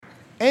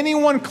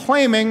Anyone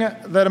claiming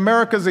that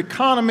America's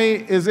economy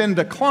is in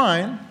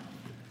decline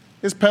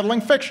is peddling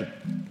fiction.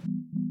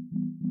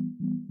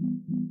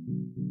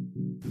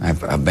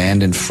 I've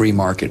abandoned free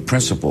market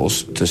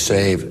principles to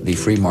save the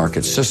free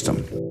market system.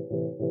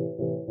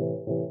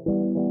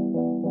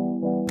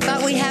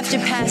 But we have to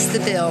pass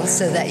the bill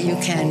so that you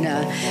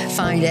can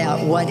find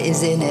out what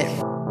is in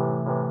it.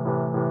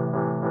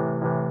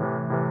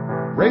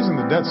 Raising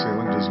the debt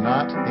ceiling does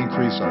not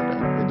increase our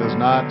debt. It does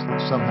not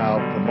somehow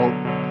promote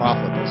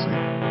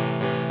profligacy.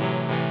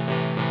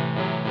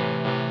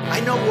 I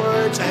know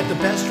words. I have the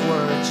best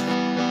words.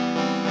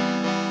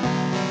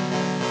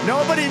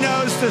 Nobody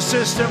knows the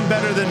system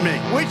better than me,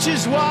 which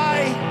is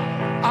why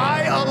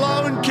I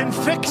alone can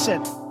fix it.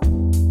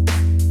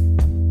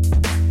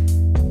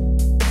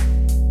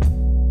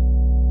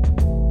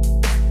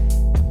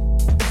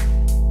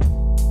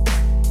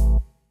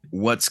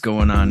 What's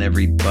going on,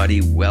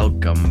 everybody?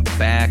 Welcome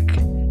back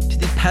to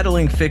the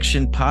Peddling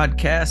Fiction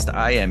Podcast.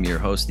 I am your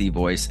host, the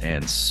voice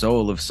and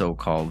soul of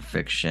so-called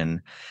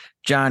fiction,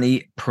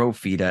 Johnny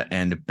Profita,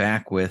 and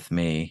back with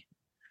me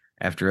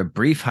after a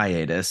brief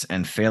hiatus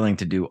and failing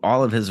to do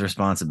all of his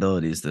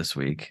responsibilities this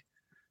week,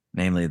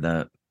 namely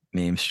the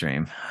meme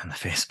stream on the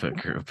Facebook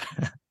group,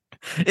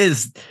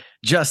 is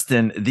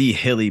Justin, the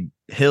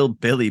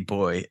hillbilly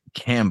boy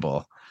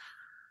Campbell.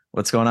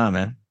 What's going on,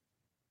 man?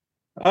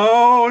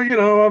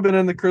 Oh, I've been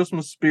in the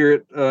Christmas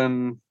spirit,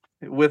 and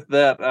with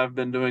that, I've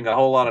been doing a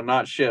whole lot of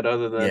not shit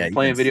other than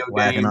playing video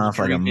games, off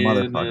like a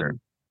motherfucker,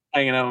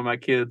 hanging out with my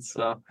kids.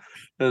 So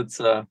it's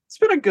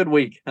been a good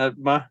week.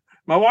 My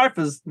wife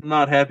is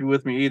not happy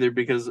with me either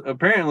because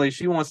apparently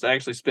she wants to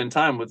actually spend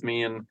time with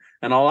me, and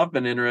all I've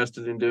been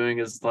interested in doing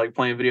is like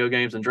playing video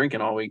games and drinking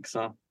all week.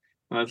 So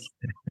that's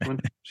when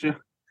she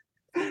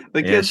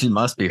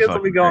must be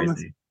fucking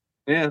crazy.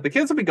 The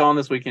kids will be gone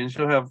this weekend.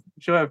 She'll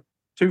have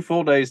 2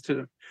 full days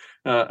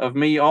of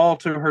me all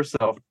to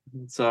herself.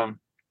 So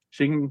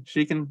she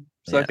can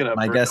suck it up.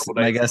 My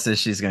guess is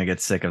she's gonna get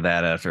sick of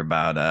that after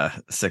about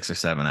 6 or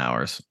 7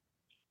 hours.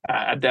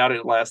 I doubt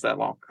it'll last that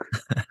long.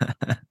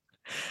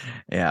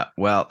 Yeah,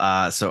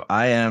 well, so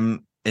I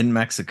am in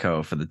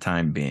Mexico for the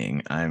time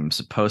being. I'm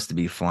supposed to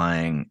be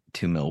flying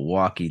to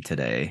Milwaukee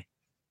today.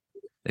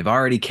 They've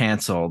already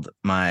canceled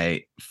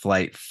my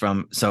flight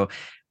so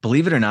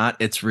believe it or not,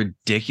 it's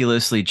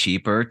ridiculously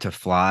cheaper to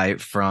fly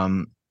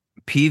from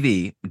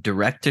PV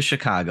direct to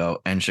Chicago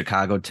and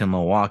Chicago to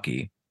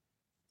Milwaukee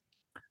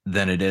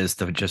than it is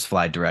to just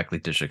fly directly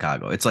to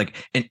Chicago. It's like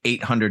an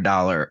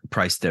 $800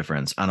 price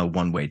difference on a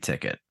one-way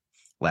ticket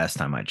last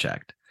time I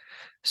checked.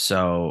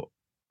 So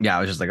yeah,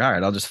 I was just like, all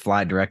right, I'll just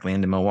fly directly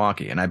into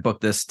Milwaukee. And I booked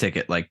this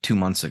ticket like 2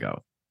 months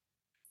ago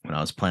when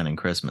I was planning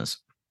Christmas.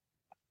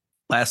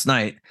 Last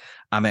night,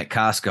 I'm at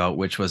Costco,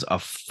 which was a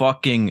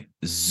fucking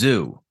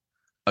zoo.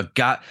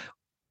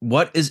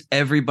 What is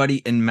everybody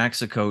in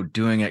Mexico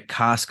doing at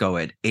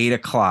Costco at 8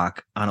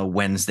 o'clock on a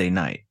Wednesday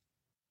night?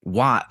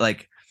 Why?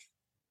 Like,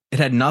 it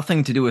had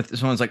nothing to do with,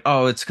 someone's like,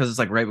 oh, it's because it's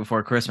like right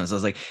before Christmas. I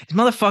was like, these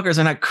motherfuckers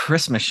are not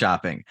Christmas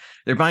shopping.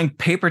 They're buying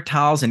paper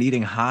towels and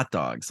eating hot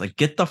dogs. Like,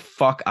 get the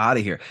fuck out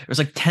of here. There's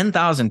like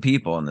 10,000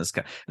 people in this.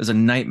 It was a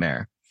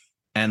nightmare.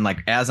 And like,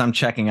 as I'm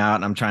checking out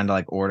and I'm trying to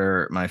like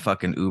order my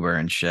fucking Uber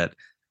and shit,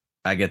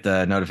 I get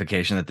the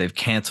notification that they've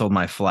canceled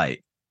my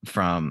flight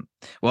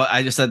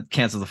I just said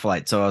cancel the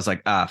flight. So I was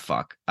like,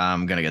 fuck,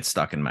 I'm going to get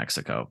stuck in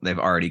Mexico. They've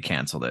already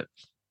canceled it.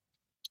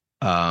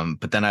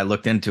 But then I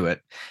looked into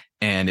it,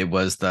 and it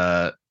was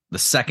the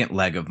second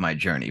leg of my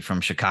journey from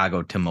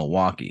Chicago to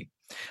Milwaukee,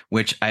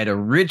 which I had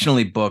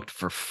originally booked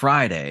for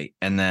Friday.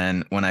 And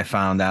then when I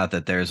found out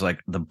that there's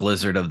like the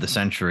blizzard of the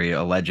century,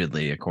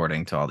 allegedly,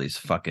 according to all these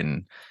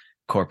fucking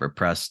corporate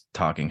press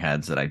talking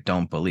heads that I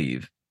don't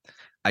believe,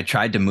 I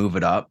tried to move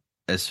it up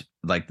as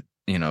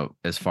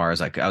far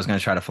as I was going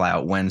to try to fly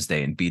out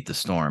Wednesday and beat the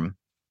storm.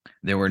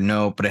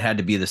 But it had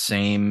to be the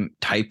same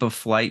type of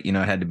flight. It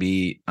had to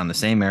be on the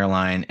same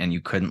airline, and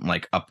you couldn't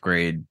like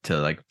upgrade to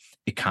like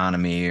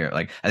economy or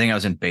like, I think I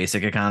was in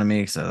basic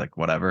economy. So like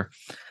whatever.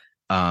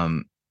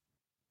 And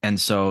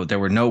so there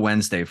were no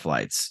Wednesday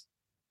flights.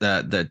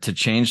 To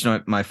change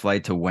my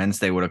flight to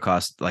Wednesday would have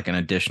cost like an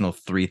additional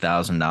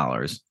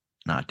 $3,000.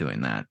 Not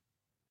doing that.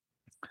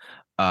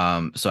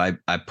 So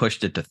I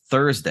pushed it to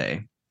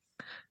Thursday.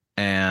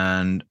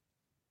 And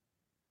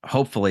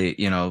hopefully,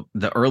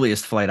 the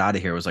earliest flight out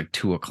of here was like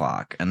 2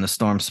 o'clock, and the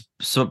storm's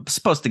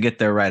supposed to get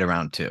there right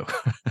around 2.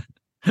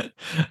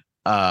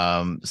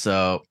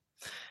 So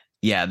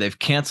yeah, they've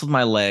canceled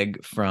my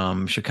leg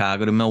from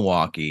Chicago to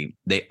Milwaukee.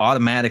 They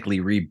automatically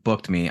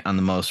rebooked me on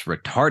the most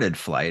retarded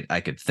flight I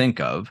could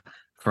think of.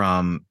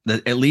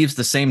 It leaves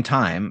the same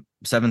time,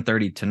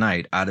 7:30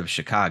 tonight, out of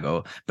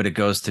Chicago, but it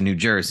goes to New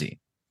Jersey.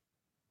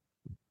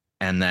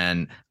 And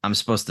then I'm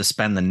supposed to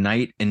spend the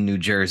night in New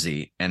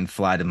Jersey and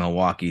fly to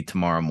Milwaukee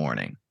tomorrow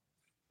morning.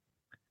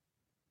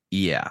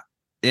 Yeah.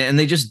 And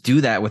they just do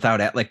that without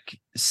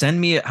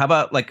send me, how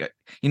about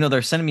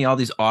they're sending me all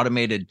these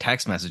automated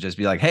text messages,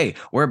 be like, hey,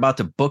 we're about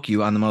to book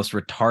you on the most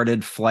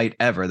retarded flight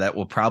ever that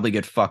will probably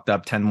get fucked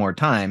up 10 more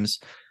times.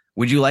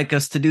 Would you like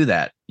us to do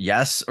that?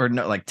 Yes or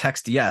no? Like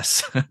text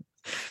yes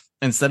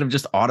instead of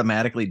just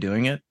automatically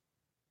doing it.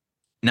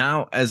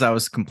 Now, as I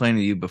was complaining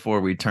to you before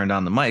we turned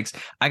on the mics,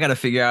 I got to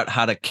figure out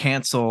how to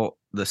cancel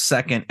the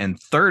second and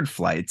third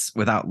flights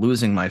without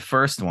losing my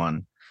first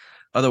one.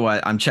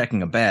 Otherwise, I'm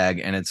checking a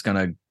bag and it's going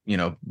to,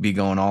 be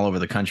going all over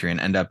the country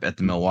and end up at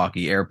the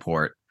Milwaukee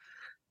airport.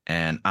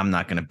 And I'm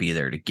not going to be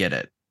there to get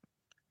it.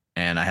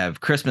 And I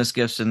have Christmas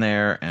gifts in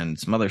there and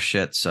some other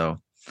shit.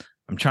 So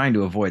I'm trying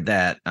to avoid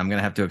that. I'm going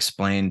to have to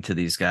explain to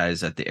these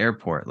guys at the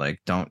airport, like,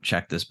 don't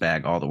check this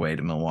bag all the way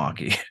to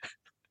Milwaukee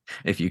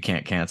if you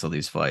can't cancel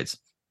these flights.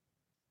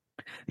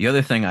 The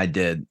other thing I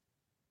did,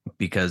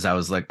 because I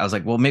was like,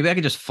 well, maybe I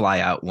could just fly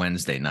out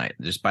Wednesday night,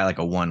 just buy like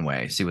a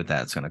one-way, see what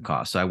that's going to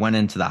cost. So I went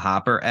into the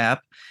Hopper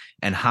app,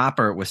 and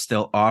Hopper was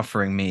still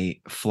offering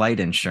me flight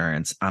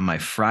insurance on my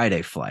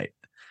Friday flight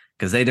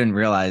because they didn't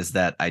realize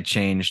that I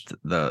changed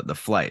the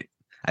flight.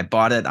 I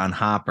bought it on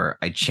Hopper.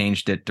 I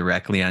changed it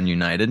directly on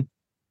United.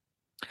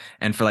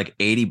 And for like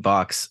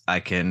 $80, I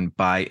can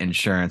buy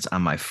insurance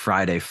on my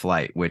Friday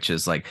flight, which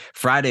is like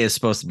Friday is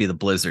supposed to be the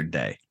blizzard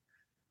day.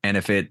 And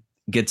if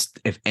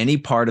any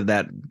part of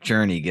that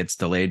journey gets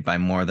delayed by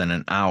more than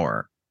an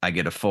hour, I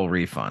get a full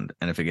refund.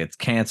 And if it gets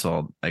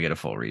canceled, I get a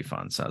full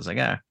refund. So I was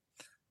like,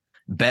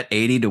 bet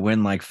 80 to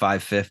win like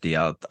 550.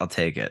 I'll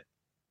take it.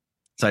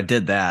 So I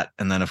did that.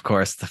 And then of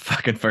course the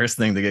fucking first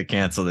thing to get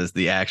canceled is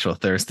the actual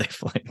Thursday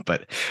flight,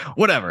 but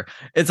whatever.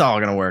 It's all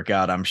going to work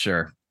out, I'm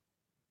sure.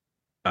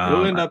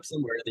 We'll end up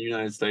somewhere in the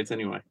United States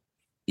anyway.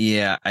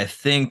 Yeah. I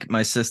think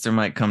my sister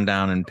might come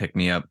down and pick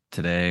me up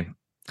today,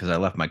 because I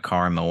left my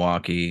car in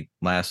Milwaukee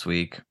last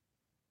week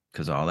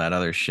because of all that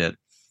other shit.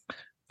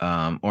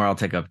 Or I'll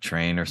take a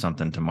train or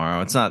something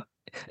tomorrow. It's not,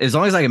 as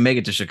long as I can make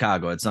it to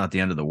Chicago, it's not the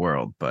end of the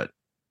world. But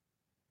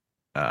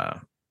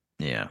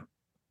yeah,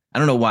 I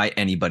don't know why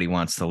anybody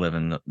wants to live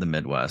in the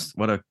Midwest.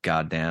 What a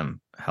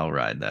goddamn hell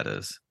ride that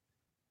is.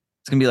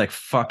 It's going to be like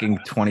fucking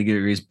 20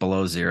 degrees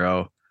below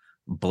zero,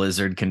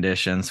 blizzard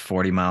conditions,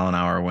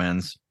 40-mile-an-hour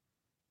winds.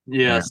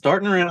 Yeah,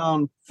 starting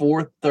around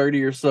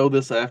 4:30 or so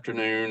this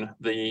afternoon,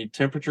 the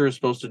temperature is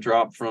supposed to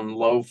drop from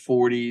low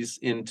 40s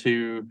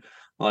into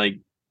like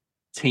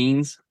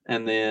teens,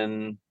 and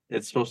then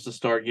it's supposed to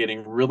start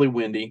getting really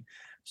windy.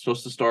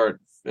 It's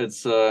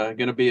going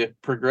to be a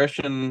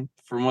progression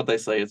from what they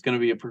say. It's going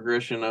to be a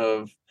progression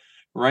of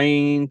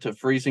rain to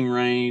freezing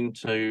rain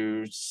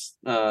to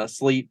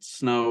sleet,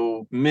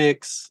 snow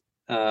mix,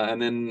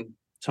 and then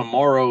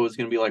tomorrow is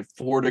going to be like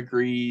 4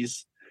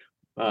 degrees.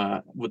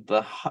 With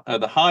the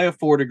high of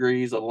 4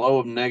 degrees, a low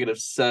of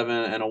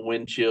 -7, and a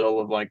wind chill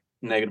of like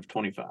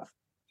 -25.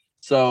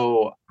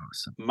 So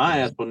awesome. My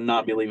ass will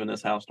not be leaving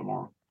this house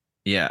tomorrow.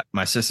 Yeah,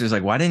 my sister's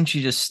like, why didn't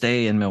you just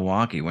stay in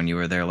Milwaukee when you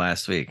were there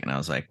last week? And I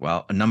was like,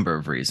 well, a number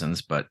of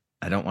reasons, but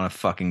I don't want to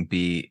fucking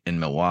be in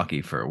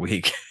Milwaukee for a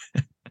week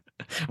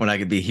when I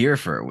could be here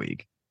for a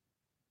week.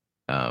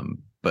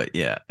 But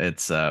yeah,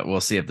 it's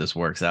we'll see if this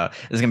works out.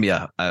 It's gonna be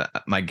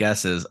my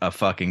guess is a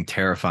fucking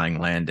terrifying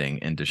landing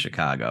into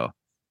Chicago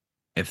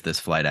if this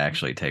flight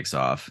actually takes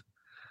off.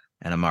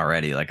 And I'm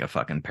already like a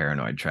fucking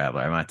paranoid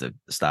traveler. I might have to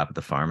stop at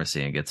the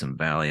pharmacy and get some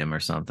Valium or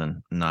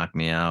something, knock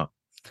me out.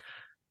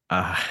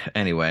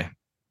 Anyway,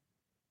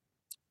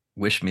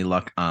 wish me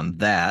luck on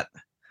that.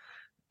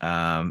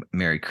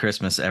 Merry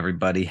Christmas,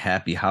 everybody.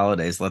 Happy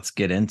holidays. Let's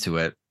get into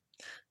it.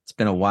 It's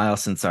been a while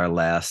since our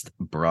last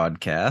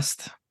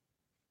broadcast.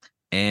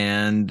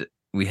 And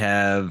we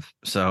have,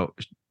 so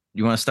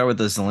you want to start with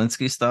the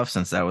Zelensky stuff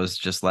since that was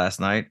just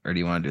last night, or do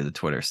you want to do the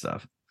Twitter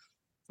stuff?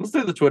 Let's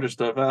do the Twitter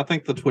stuff. I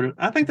think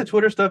the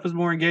Twitter stuff is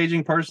more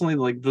engaging personally.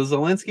 Like the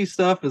Zelensky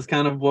stuff is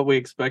kind of what we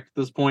expect at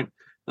this point.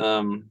 We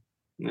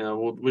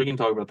can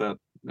talk about that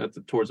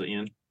towards the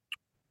end.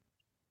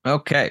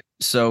 Okay,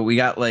 so we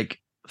got like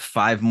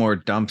 5 more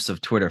dumps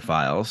of Twitter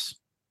files,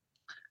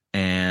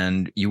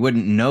 and you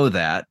wouldn't know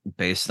that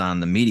based on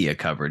the media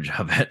coverage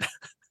of it.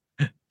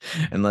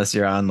 Unless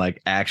you're on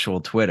like actual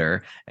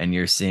Twitter and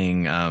you're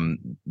seeing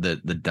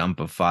the dump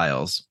of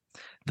files.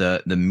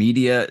 The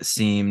media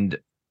seemed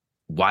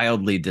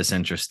wildly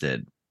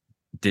disinterested.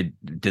 Did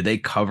they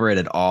cover it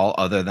at all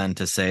other than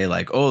to say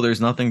like, oh, there's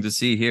nothing to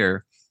see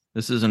here,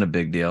 this isn't a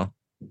big deal?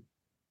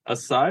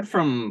 Aside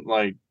from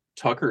like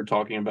Tucker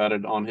talking about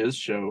it on his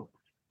show,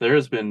 there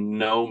has been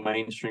no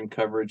mainstream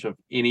coverage of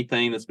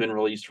anything that's been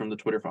released from the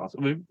Twitter files.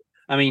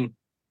 I mean,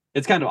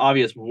 it's kind of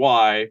obvious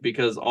why,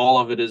 because all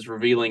of it is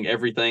revealing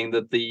everything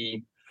that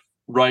the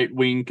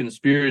right-wing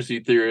conspiracy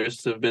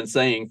theorists have been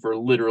saying for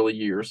literally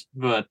years.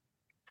 But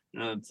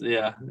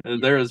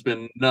there has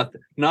been not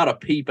a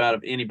peep out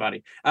of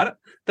anybody.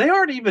 They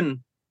aren't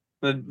even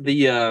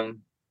the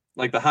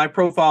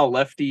high-profile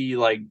lefty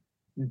like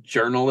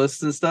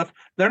journalists and stuff.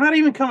 They're not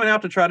even coming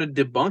out to try to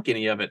debunk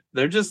any of it.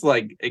 They're just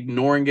like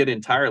ignoring it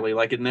entirely,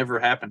 like it never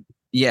happened.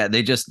 Yeah,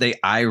 they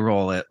eye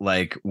roll it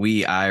like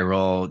we eye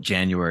roll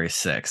January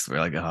 6th. We're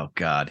like, oh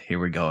God, here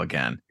we go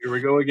again.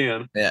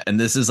 Yeah, and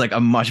this is like a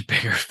much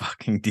bigger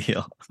fucking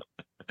deal.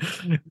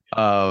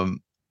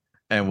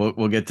 and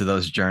we'll get to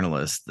those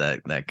journalists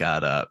that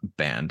got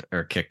banned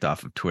or kicked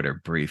off of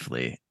Twitter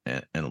briefly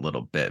in a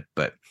little bit.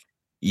 But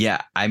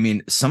yeah, I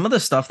mean, some of the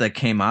stuff that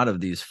came out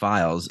of these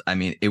files, I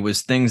mean, it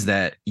was things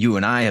that you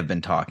and I have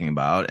been talking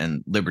about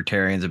and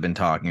libertarians have been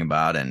talking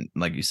about. And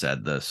like you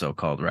said, the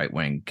so-called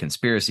right-wing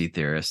conspiracy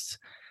theorists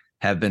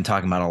have been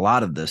talking about a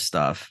lot of this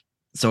stuff.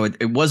 So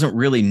it wasn't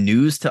really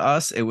news to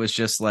us. It was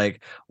just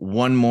like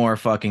one more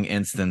fucking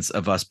instance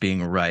of us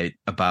being right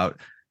about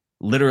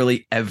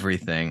literally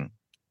everything,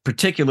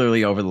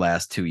 particularly over the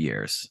last 2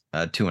 years,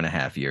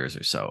 2.5 years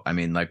or so. I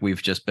mean, like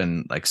we've just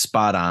been like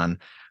spot on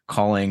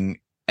calling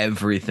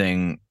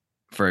everything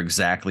for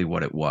exactly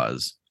what it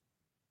was.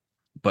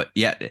 But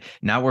yet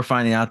now we're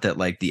finding out that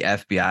like the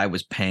FBI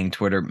was paying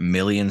Twitter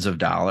millions of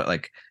dollars.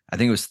 Like I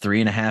think it was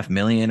 3.5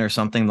 million or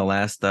something. The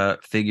last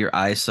figure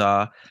I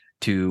saw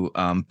to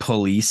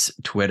police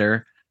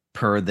Twitter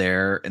per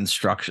their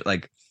instruction.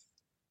 Like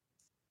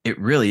it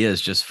really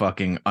is just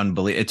fucking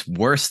unbelievable. It's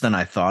worse than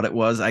I thought it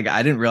was. I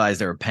didn't realize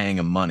they were paying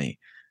them money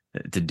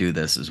to do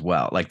this as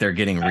well. Like they're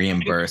getting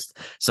reimbursed.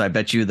 So I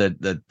bet you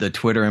that the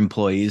Twitter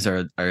employees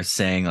are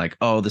saying like,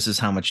 oh, this is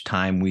how much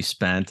time we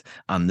spent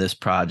on this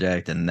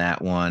project and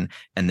that one.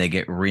 And they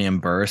get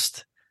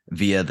reimbursed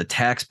via the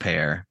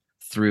taxpayer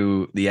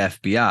through the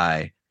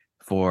FBI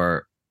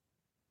for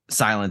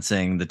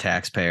silencing the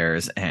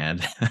taxpayers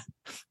and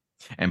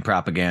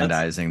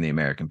propagandizing the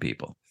American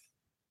people.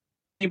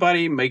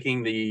 Anybody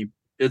making the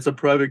 "it's a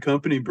private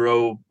company,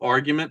 bro"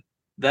 argument,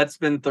 that's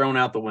been thrown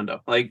out the window.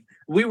 Like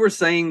we were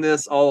saying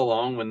this all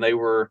along when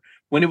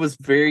it was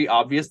very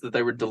obvious that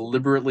they were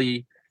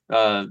deliberately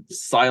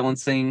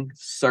silencing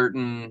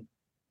certain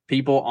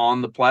people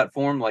on the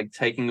platform, like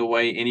taking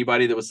away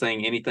anybody that was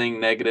saying anything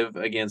negative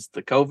against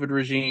the COVID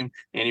regime,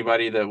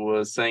 anybody that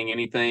was saying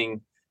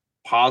anything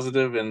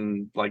positive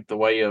in like the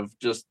way of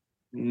just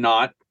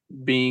not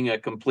being a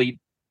complete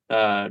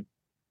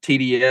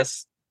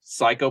TDS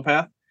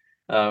psychopath.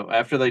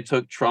 After they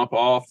took Trump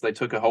off, they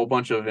took a whole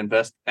bunch of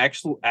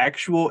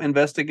actual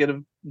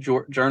investigative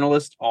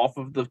journalists off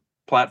of the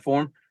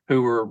platform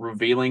who were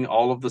revealing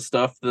all of the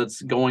stuff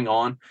that's going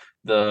on,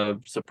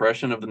 the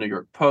suppression of the New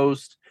York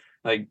Post.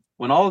 Like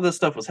when all of this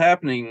stuff was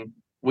happening,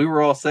 we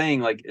were all saying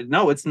like,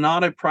 no, it's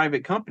not a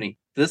private company.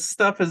 This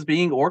stuff is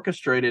being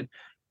orchestrated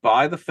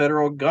by the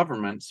federal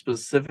government,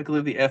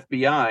 specifically the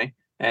FBI.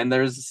 And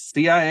there's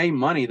CIA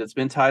money that's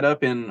been tied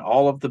up in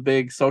all of the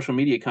big social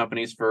media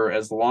companies for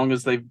as long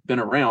as they've been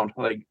around.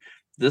 Like,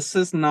 this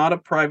is not a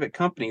private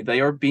company.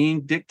 They are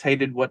being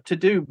dictated what to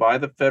do by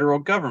the federal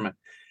government.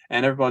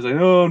 And everybody's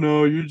like, oh,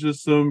 no, you're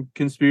just some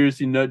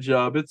conspiracy nut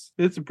job. It's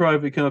a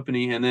private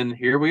company. And then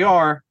here we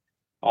are.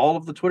 All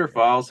of the Twitter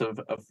files have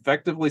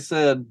effectively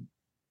said,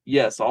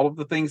 yes, all of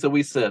the things that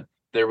we said.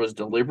 There was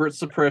deliberate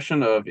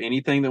suppression of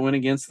anything that went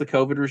against the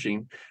COVID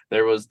regime.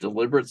 There was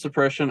deliberate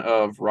suppression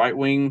of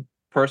right-wing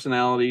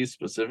personalities,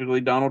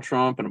 specifically Donald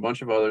Trump and a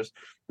bunch of others.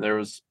 There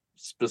was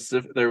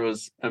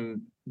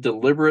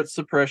deliberate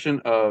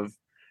suppression of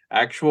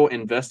actual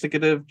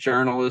investigative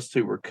journalists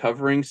who were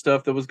covering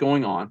stuff that was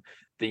going on.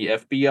 The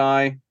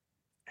FBI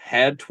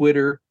had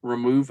Twitter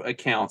remove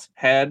accounts,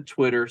 had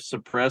Twitter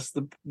suppress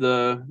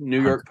the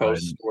New York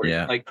Post story.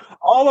 Yeah. Like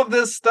all of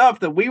this stuff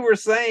that we were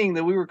saying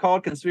that we were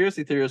called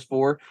conspiracy theorists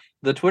for,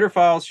 the Twitter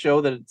files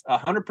show that it's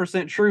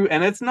 100% true.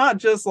 And it's not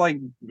just like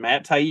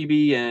Matt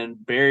Taibbi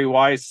and Barry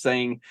Weiss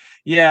saying,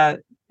 yeah,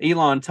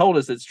 Elon told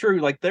us it's true.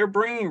 Like they're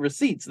bringing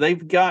receipts.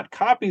 They've got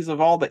copies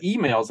of all the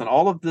emails and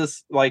all of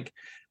this,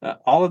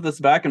 all of this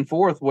back and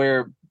forth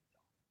where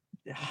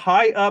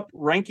high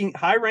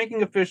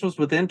ranking officials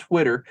within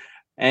Twitter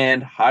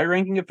and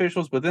high-ranking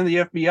officials within the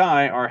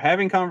FBI are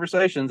having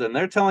conversations, and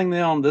they're telling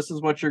them this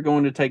is what you're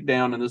going to take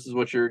down, and this is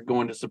what you're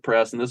going to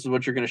suppress, and this is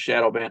what you're going to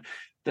shadow ban.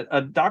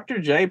 Dr.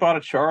 Jay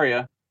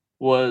Bhattacharya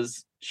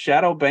was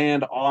shadow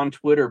banned on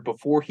Twitter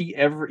before he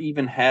ever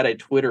even had a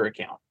Twitter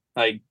account.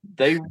 Like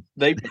they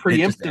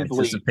preemptively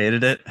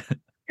anticipated it.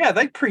 Yeah,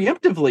 they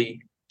preemptively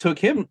took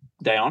him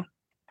down.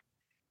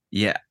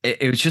 Yeah,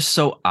 it was just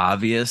so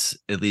obvious,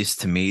 at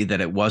least to me,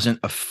 that it wasn't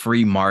a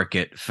free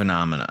market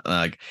phenomenon.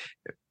 Like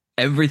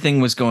everything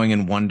was going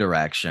in one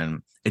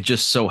direction. It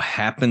just so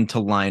happened to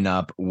line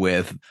up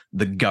with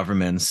the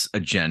government's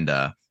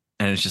agenda.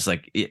 And it's just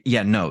like,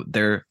 yeah, no,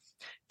 they're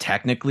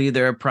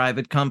a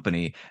private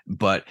company,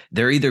 but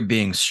they're either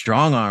being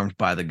strong-armed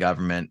by the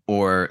government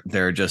or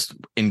they're just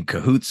in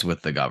cahoots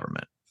with the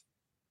government.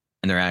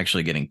 And they're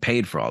actually getting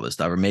paid for all this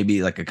stuff, or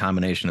maybe like a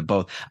combination of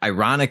both.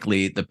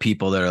 Ironically, the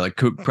people that are like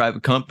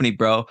private company,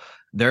 bro,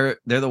 they're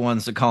the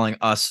ones that are calling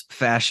us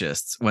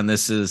fascists when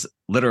this is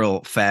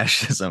literal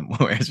fascism,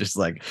 where it's just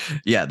like,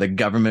 yeah, the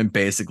government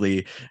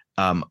basically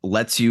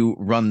lets you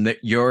run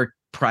your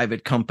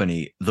private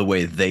company the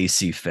way they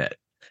see fit.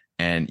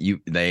 And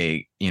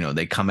they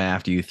come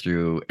after you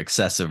through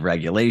excessive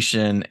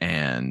regulation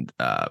and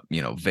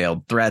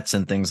veiled threats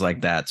and things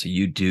like that. So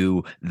you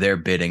do their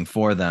bidding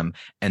for them,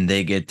 and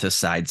they get to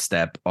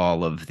sidestep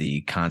all of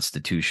the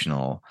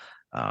constitutional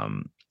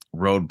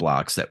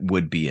roadblocks that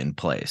would be in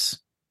place.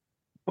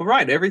 Well,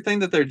 right. Everything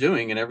that they're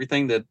doing and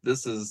everything that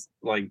this is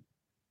like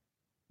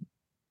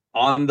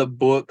on the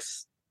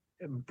books,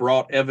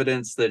 brought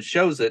evidence that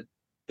shows it.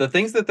 The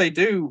things that they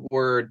do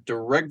were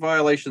direct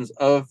violations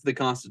of the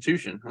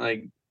Constitution.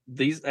 Like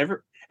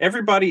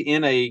everybody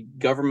in a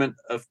government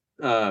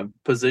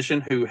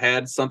position who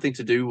had something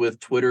to do with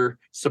Twitter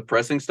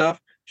suppressing stuff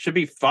should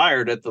be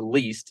fired at the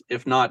least,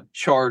 if not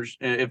charged,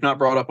 if not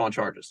brought up on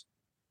charges.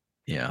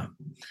 Yeah.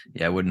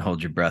 I wouldn't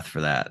hold your breath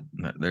for that.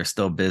 They're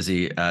still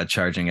busy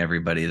charging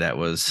everybody that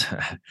was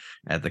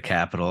at the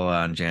Capitol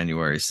on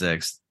January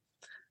 6th.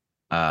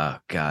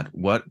 God,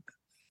 what?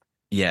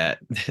 Yeah,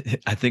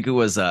 I think it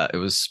was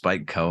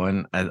Spike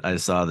Cohen. I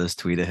saw this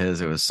tweet of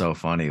his. It was so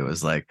funny. It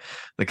was like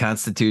the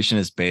Constitution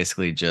is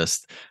basically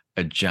just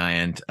a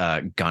giant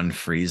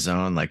gun-free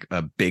zone, like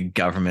a big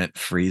government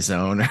free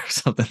zone or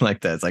something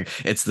like that. It's like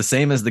it's the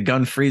same as the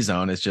gun-free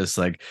zone. It's just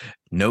like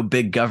no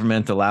big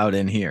government allowed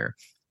in here,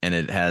 and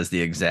it has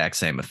the exact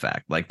same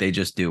effect. Like they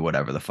just do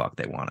whatever the fuck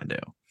they want to do,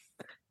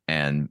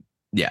 and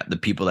yeah, the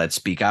people that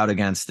speak out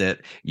against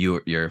it,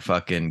 you're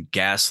fucking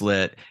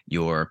gaslit,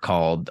 you're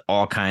called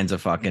all kinds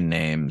of fucking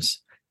names,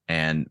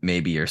 and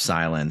maybe you're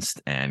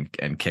silenced and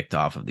kicked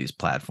off of these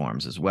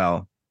platforms as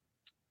well.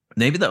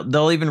 Maybe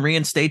they'll even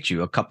reinstate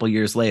you a couple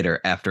years later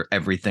after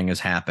everything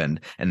has happened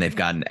and they've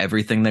gotten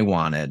everything they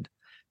wanted.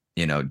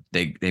 You know,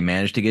 they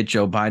managed to get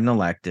Joe Biden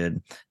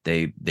elected.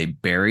 They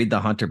buried the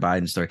Hunter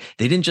Biden story.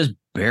 They didn't just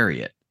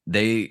bury it.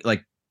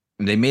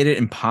 They made it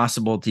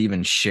impossible to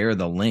even share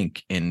the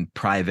link in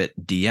private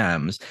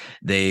DMs.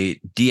 They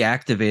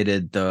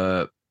deactivated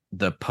the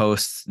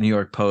New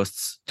York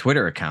Post's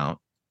Twitter account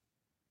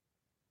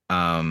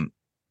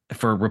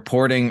for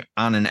reporting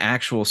on an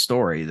actual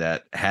story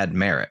that had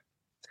merit.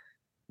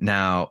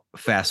 Now,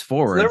 fast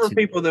forward. So there were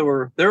people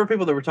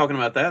that were talking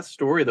about that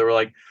story. They were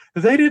like,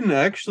 they didn't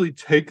actually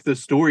take the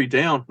story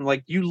down.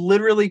 Like, you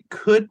literally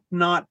could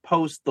not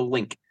post the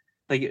link.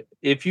 Like,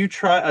 if you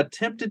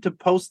attempted to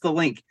post the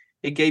link,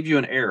 it gave you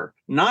an error,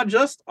 not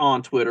just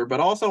on Twitter, but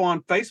also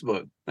on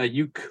Facebook.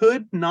 You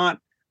could not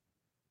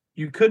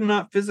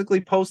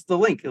physically post the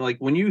link. Like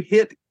when you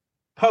hit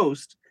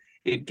post,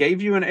 it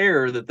gave you an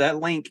error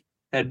that link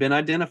had been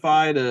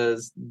identified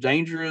as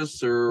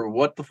dangerous or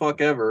what the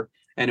fuck ever,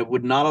 and it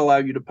would not allow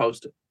you to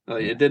post it.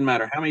 It didn't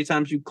matter how many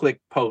times you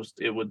click post,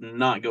 it would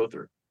not go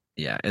through.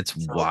 Yeah, it's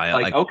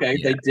wild. Like, okay,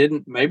 yeah.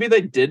 Maybe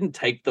they didn't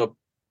take the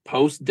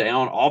post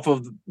down off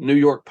of New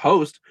York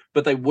Post,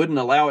 but they wouldn't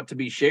allow it to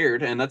be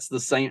shared, and that's the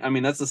same. I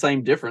mean, that's the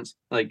same difference.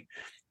 Like,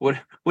 what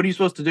are you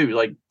supposed to do?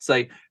 Like,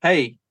 say,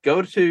 hey,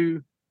 go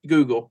to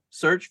Google,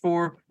 search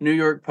for New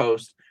York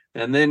Post,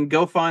 and then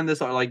go find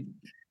this. Like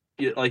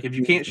if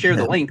you can't share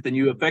the link, then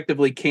you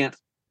effectively can't.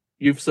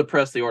 You've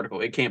suppressed the article.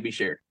 It can't be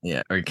shared.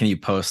 Yeah. Or can you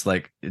post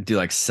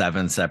do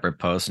 7 separate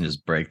posts and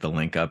just break the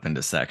link up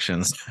into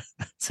sections?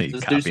 So you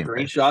just do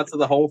screenshots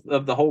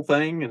of the whole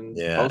thing and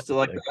post it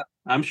like that.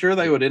 I'm sure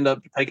they would end up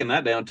taking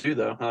that down too,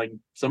 though. Like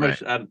somebody,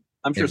 right.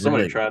 I'm sure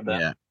somebody tried that.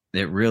 Yeah,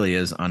 it really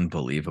is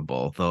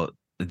unbelievable. Though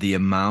the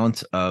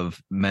amount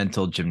of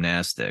mental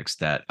gymnastics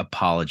that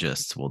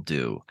apologists will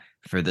do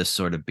for this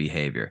sort of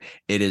behavior.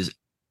 It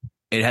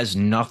has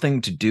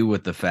nothing to do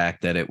with the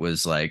fact that it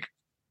was like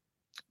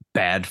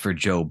bad for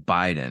Joe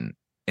Biden,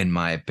 in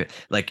my opinion.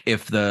 Like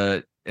if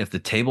the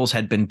tables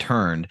had been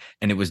turned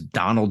and it was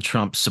Donald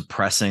Trump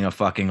suppressing a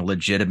fucking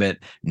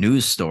legitimate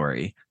news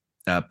story,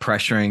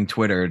 pressuring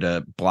Twitter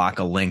to block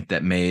a link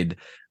that made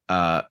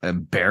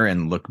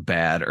Barron look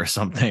bad or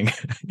something,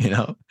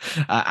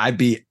 I'd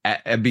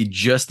be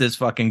just as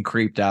fucking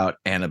creeped out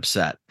and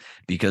upset,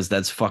 because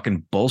that's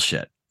fucking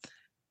bullshit.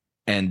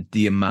 And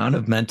the amount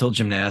of mental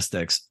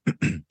gymnastics,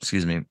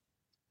 excuse me,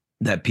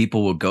 that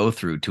people will go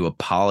through to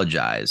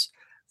apologize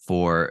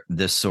for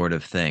this sort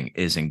of thing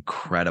is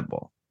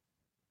incredible.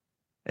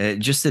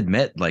 Just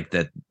admit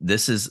that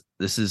this is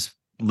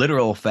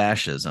literal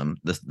fascism,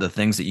 the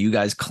things that you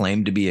guys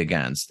claim to be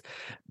against.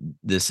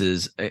 This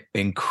is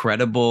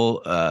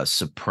incredible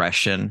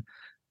suppression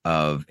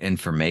of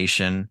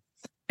information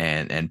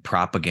and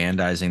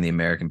propagandizing the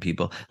American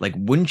people. Like,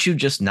 wouldn't you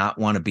just not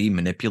want to be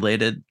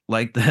manipulated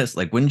like this?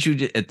 Like, wouldn't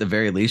you at the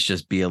very least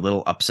just be a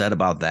little upset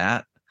about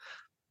that?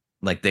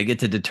 Like, they get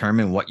to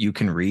determine what you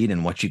can read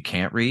and what you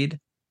can't read.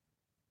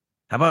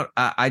 How about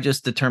I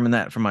just determine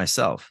that for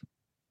myself?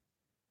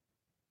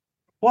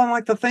 Well,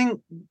 like the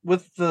thing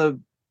with the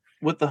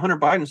Hunter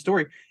Biden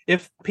story,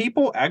 if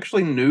people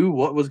actually knew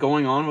what was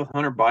going on with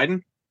Hunter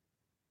Biden,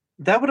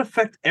 that would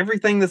affect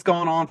everything that's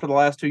gone on for the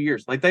last 2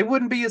 years. Like, they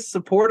wouldn't be as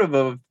supportive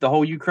of the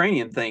whole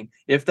Ukrainian thing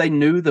if they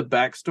knew the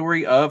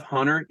backstory of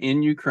Hunter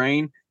in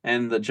Ukraine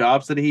and the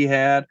jobs that he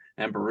had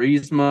and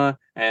Burisma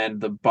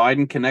and the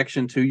Biden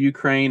connection to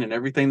Ukraine and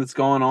everything that's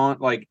going on.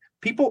 Like,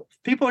 people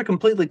are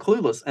completely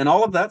clueless, and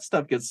all of that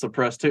stuff gets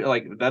suppressed too.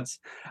 Like,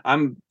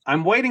 I'm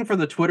waiting for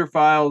the Twitter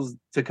files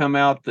to come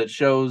out that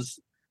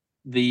shows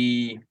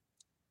the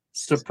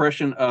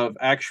suppression of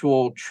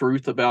actual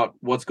truth about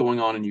what's going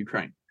on in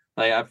Ukraine.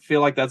 Like, I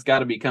feel like that's got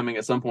to be coming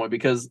at some point,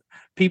 because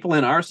people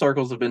in our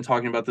circles have been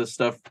talking about this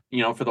stuff,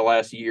 for the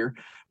last year,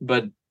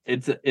 but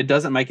it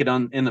doesn't make it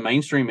in the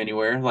mainstream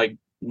anywhere. Like,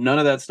 none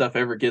of that stuff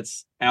ever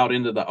gets out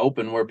into the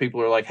open where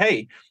people are like,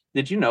 hey,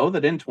 did you know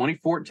that in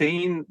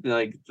 2014,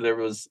 like there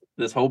was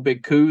this whole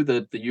big coup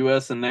that the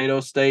U.S. and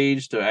NATO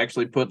staged to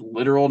actually put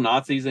literal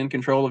Nazis in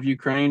control of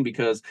Ukraine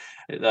because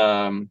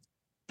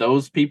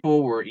those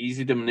people were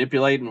easy to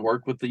manipulate and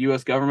work with the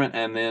U.S. government,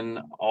 and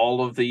then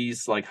all of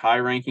these like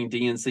high-ranking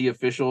DNC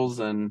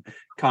officials and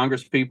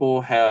Congress people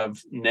have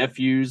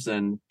nephews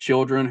and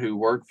children who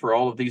work for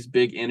all of these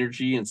big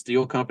energy and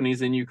steel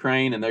companies in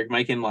Ukraine, and they're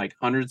making like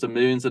hundreds of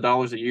millions of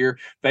dollars a year,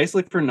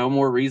 basically for no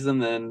more reason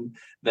than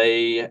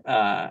they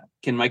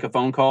can make a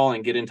phone call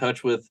and get in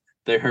touch with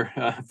their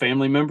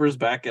family members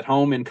back at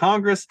home in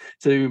Congress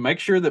to make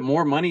sure that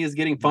more money is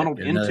getting funneled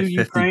into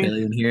Ukraine. 50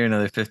 billion here,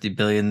 another 50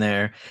 billion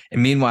there.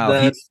 And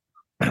meanwhile,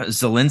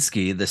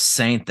 Zelensky, the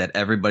saint that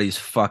everybody's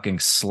fucking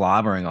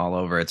slobbering all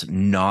over, it's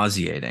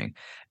nauseating.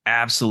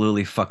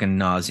 Absolutely fucking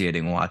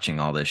nauseating watching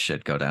all this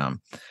shit go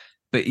down.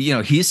 But, you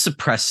know, he's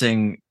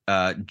suppressing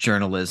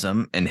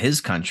journalism in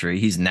his country.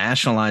 He's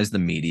nationalized the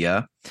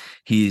media.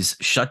 He's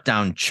shut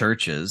down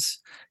churches.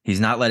 He's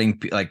not letting,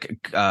 like,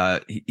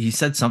 he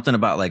said something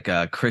about like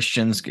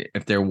Christians,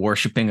 if they're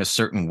worshiping a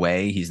certain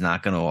way, he's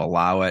not going to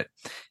allow it.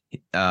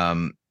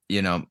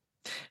 You know,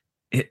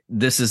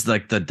 this is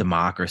like the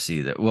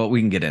democracy that, well, we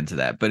can get into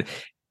that, but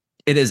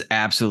it is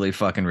absolutely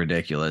fucking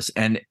ridiculous.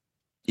 And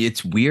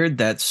it's weird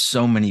that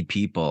so many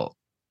people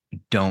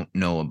don't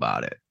know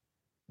about it,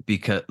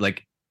 because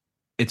like,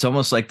 it's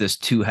almost like this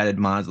two-headed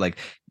monster. Like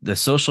the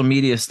social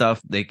media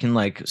stuff, they can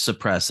like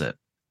suppress it.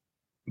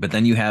 But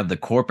then you have the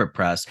corporate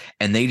press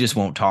and they just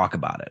won't talk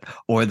about it,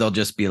 or they'll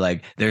just be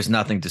like, there's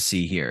nothing to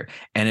see here.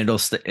 And it'll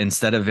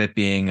instead of it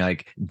being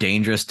like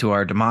dangerous to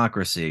our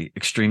democracy,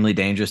 extremely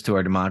dangerous to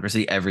our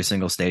democracy, every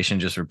single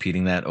station just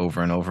repeating that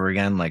over and over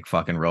again, like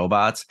fucking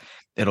robots.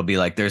 It'll be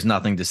like, there's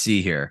nothing to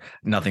see here,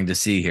 nothing to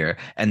see here.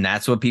 And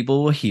that's what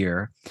people will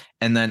hear.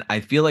 And then I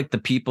feel like the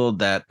people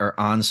that are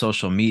on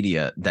social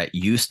media that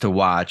used to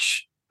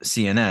watch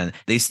CNN,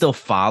 they still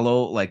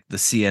follow like the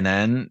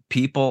CNN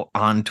people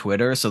on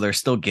Twitter, so they're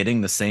still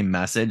getting the same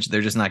message.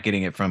 They're just not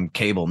getting it from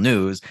cable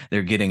news.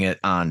 They're getting it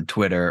on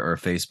Twitter or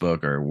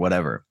Facebook or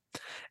whatever.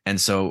 And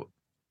so,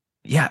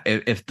 yeah,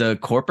 if the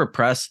corporate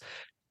press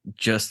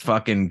just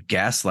fucking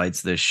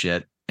gaslights this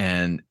shit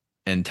and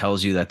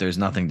tells you that there's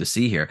nothing to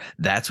see here,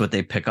 that's what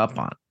they pick up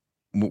on.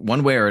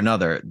 One way or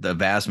another, the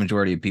vast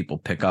majority of people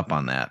pick up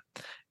on that.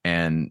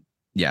 And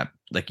yeah,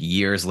 like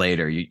years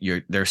later,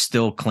 they're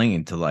still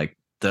clinging to like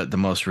the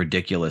most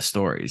ridiculous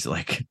stories.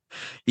 Like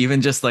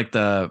even just like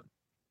the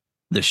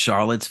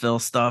Charlottesville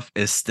stuff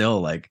is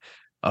still like,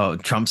 oh,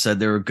 Trump said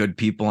there were good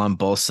people on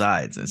both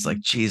sides. It's like,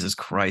 Jesus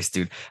Christ,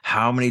 dude,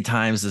 how many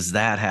times does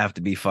that have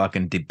to be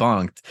fucking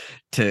debunked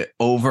to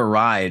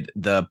override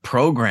the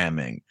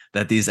programming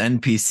that these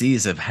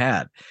NPCs have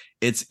had?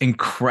 It's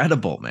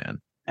incredible,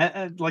 man.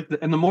 And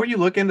the more you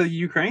look into the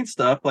Ukraine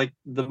stuff, like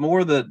the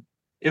more that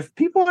if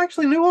people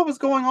actually knew what was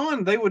going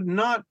on, they would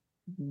not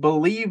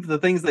believe the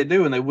things they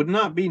do, and they would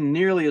not be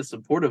nearly as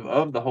supportive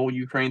of the whole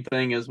Ukraine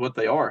thing as what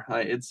they are.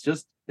 It's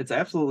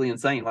absolutely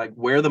insane. Like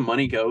where the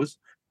money goes.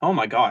 Oh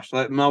my gosh.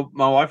 Like my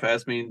wife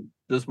asked me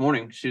this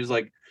morning, she was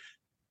like,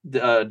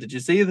 did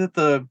you see that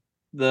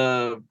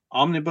the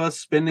omnibus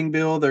spending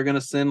bill, they're going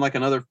to send like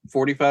another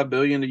 45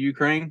 billion to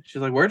Ukraine?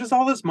 She's like, where does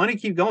all this money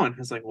keep going?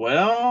 It's like,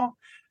 well,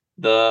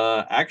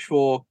 the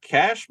actual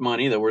cash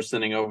money that we're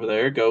sending over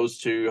there goes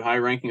to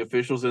high-ranking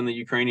officials in the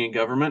Ukrainian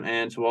government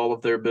and to all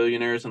of their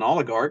billionaires and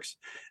oligarchs.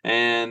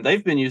 And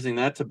they've been using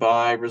that to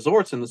buy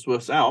resorts in the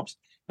Swiss Alps.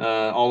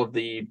 All of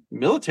the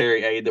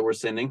military aid that we're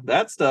sending,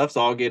 that stuff's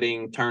all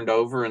getting turned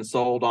over and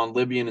sold on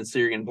Libyan and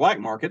Syrian black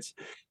markets.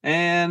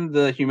 And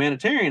the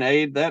humanitarian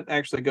aid, that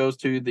actually goes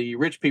to the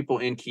rich people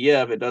in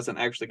Kiev. It doesn't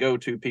actually go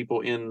to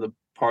people in the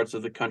parts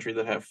of the country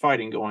that have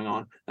fighting going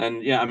on.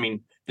 And yeah, I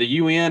mean, the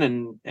UN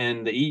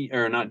and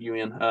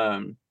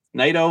the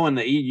NATO and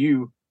the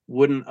EU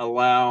wouldn't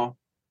allow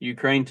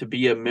Ukraine to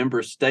be a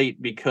member state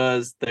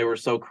because they were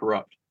so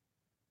corrupt.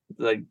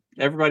 Like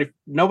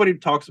nobody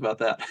talks about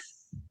that.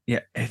 Yeah,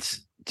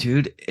 it's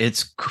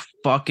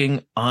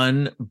fucking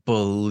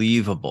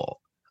unbelievable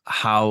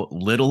how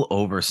little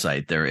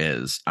oversight there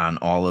is on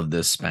all of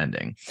this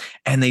spending,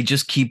 and they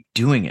just keep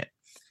doing it.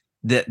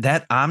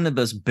 That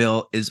omnibus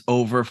bill is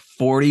over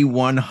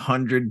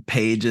 4,100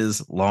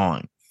 pages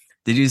long.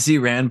 Did you see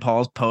Rand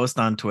Paul's post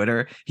on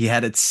Twitter? He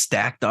had it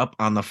stacked up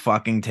on the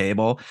fucking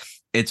table.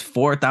 It's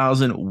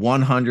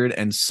 4,100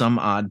 and some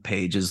odd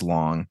pages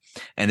long,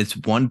 and it's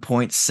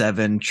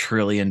 $1.7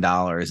 trillion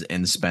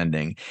in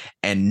spending,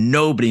 and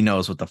nobody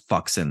knows what the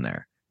fuck's in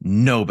there.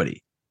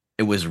 Nobody.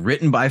 It was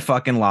written by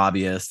fucking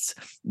lobbyists.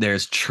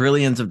 There's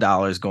trillions of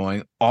dollars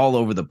going all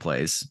over the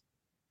place.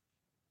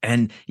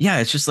 And yeah,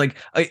 it's just like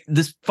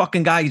this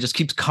fucking guy just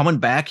keeps coming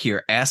back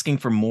here asking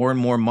for more and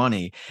more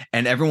money,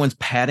 and everyone's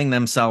patting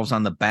themselves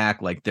on the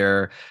back like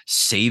they're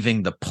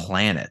saving the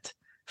planet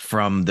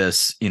from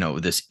this,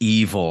 this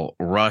evil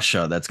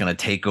Russia that's going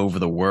to take over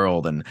the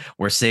world. And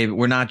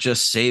we're not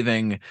just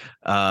saving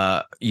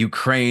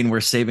Ukraine, we're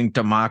saving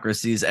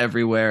democracies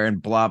everywhere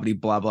and blah, blah,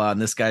 blah, blah.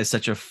 And this guy's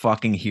such a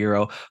fucking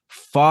hero.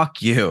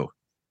 Fuck you.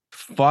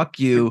 Fuck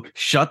you.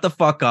 Shut the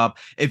fuck up.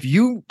 If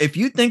you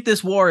think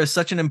this war is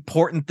such an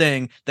important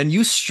thing, then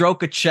you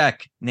stroke a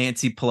check,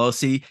 Nancy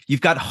Pelosi.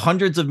 You've got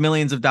hundreds of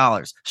millions of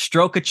dollars.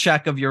 Stroke a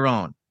check of your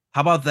own.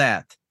 How about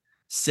that?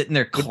 Sitting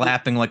there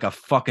clapping like a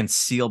fucking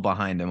seal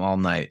behind him all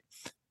night.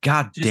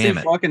 God damn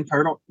it.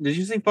 Did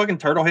you see fucking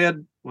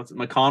Turtlehead? What's it,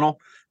 McConnell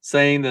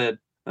saying that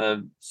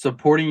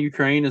supporting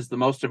Ukraine is the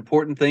most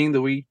important thing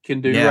that we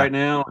can do right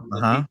now?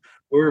 Uh-huh.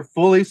 We're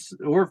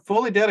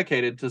fully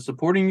dedicated to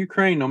supporting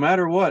Ukraine no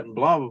matter what, and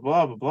blah blah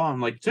blah blah blah.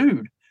 I'm like,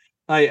 dude,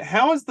 like,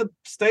 how has the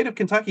state of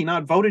Kentucky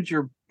not voted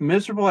your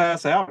miserable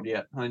ass out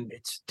yet?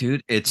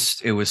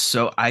 This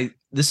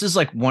is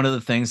like one of the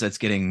things that's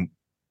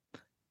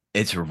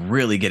it's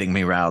really getting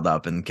me riled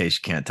up, in case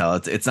you can't tell.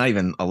 It's not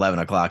even 11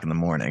 o'clock in the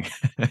morning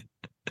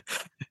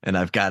and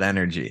I've got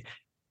energy.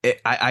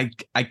 I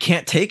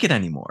can't take it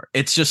anymore.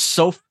 It's just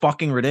so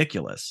fucking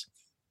ridiculous.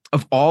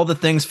 Of all the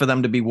things for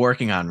them to be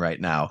working on right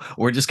now,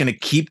 we're just going to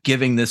keep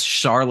giving this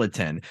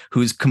charlatan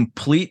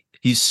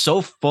he's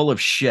so full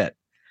of shit.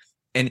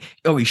 And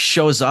he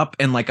shows up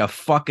in like a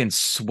fucking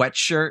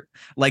sweatshirt,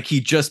 like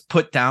he just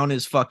put down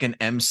his fucking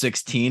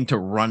M16 to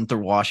run through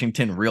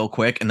Washington real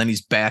quick, and then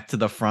he's back to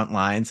the front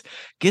lines.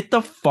 Get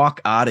the fuck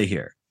out of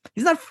here.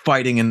 He's not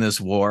fighting in this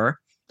war.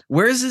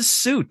 Where's his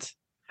suit?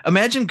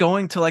 Imagine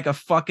going to like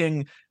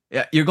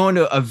you're going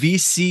to a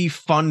VC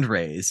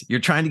fundraise. You're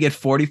trying to get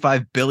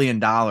 $45 billion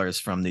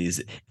from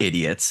these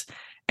idiots.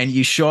 And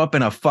you show up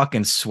in a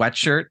fucking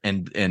sweatshirt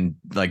and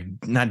like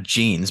not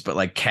jeans, but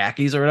like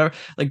khakis or whatever.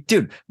 Like,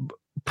 dude,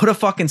 put a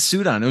fucking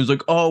suit on. It was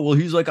like, oh, well,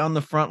 he's like on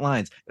the front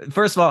lines.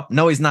 First of all,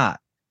 no, he's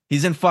not.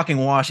 He's in fucking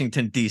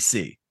Washington,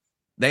 D.C.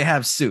 They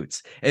have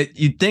suits.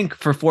 You'd think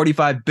for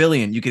 $45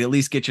 billion, you could at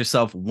least get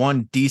yourself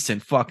one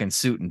decent fucking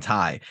suit and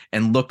tie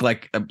and look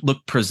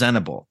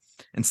presentable,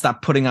 and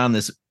stop putting on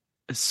this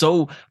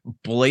so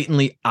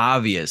blatantly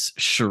obvious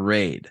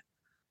charade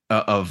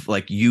of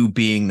like you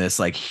being this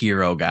like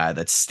hero guy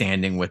that's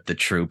standing with the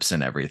troops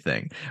and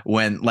everything,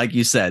 when, like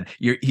you said,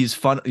 you're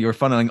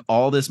funneling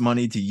all this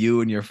money to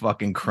you and your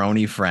fucking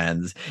crony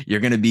friends. You're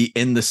going to be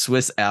in the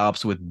Swiss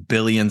Alps with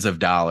billions of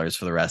dollars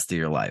for the rest of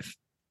your life.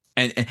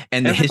 And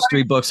the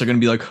history books are going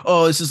to be like,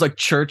 oh, this is like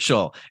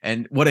Churchill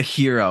and what a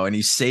hero, and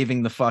he's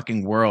saving the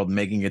fucking world,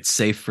 making it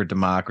safe for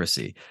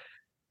democracy.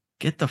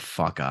 Get the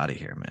fuck out of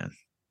here, man.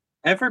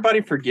 Everybody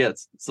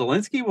forgets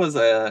Zelensky was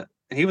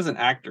an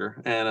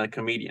actor and a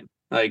comedian.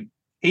 Like,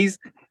 he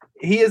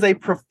is a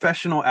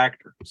professional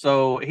actor,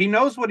 so he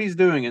knows what he's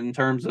doing in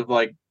terms of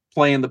like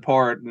playing the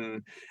part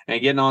and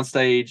getting on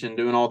stage and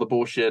doing all the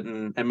bullshit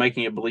and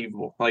making it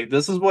believable. Like,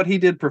 this is what he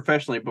did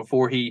professionally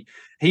before he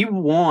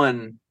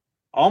won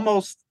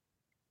almost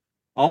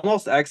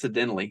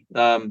accidentally.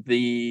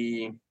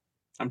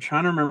 I'm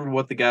trying to remember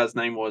what the guy's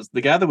name was.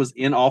 The guy that was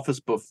in office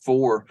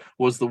before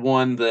was the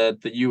one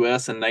that the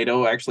U.S. and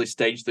NATO actually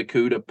staged the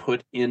coup to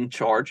put in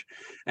charge.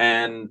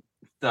 And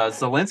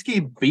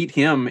Zelensky beat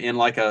him in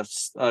like a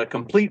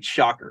complete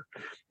shocker.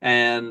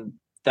 And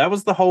that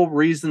was the whole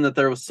reason that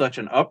there was such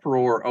an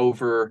uproar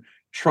over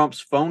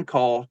Trump's phone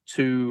call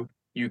to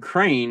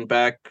Ukraine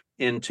back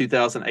in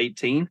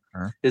 2018,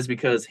 is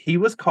because he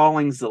was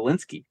calling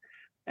Zelensky.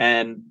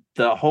 And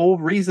the whole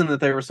reason that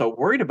they were so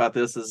worried about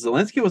this is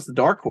Zelensky was the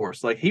dark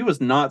horse. Like, he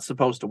was not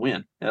supposed to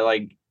win.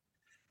 Like,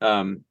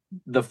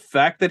 the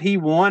fact that he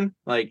won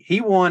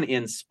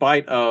in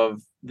spite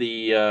of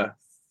the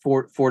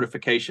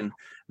fortification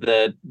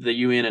that the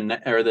UN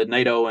or the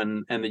NATO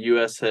and the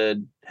US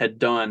had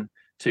done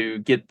to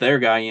get their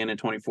guy in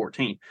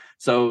 2014.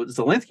 So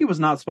Zelensky was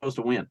not supposed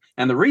to win.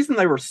 And the reason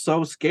they were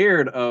so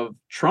scared of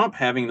Trump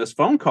having this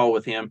phone call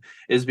with him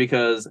is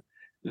because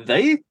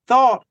they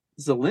thought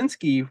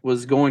Zelensky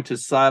was going to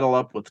sidle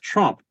up with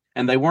Trump,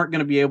 and they weren't going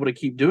to be able to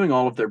keep doing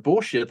all of their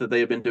bullshit that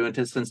they have been doing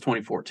since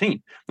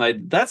 2014.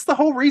 Like, that's the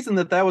whole reason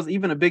that was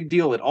even a big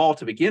deal at all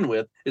to begin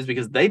with, is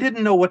because they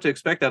didn't know what to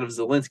expect out of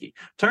Zelensky.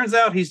 Turns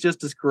out he's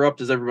just as corrupt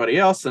as everybody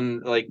else,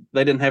 and like,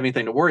 they didn't have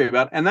anything to worry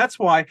about. And that's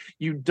why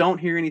you don't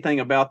hear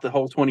anything about the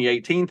whole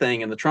 2018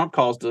 thing and the Trump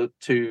calls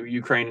to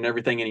Ukraine and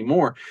everything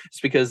anymore.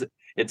 It's because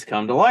it's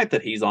come to light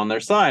that he's on their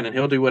side and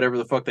he'll do whatever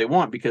the fuck they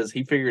want, because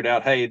he figured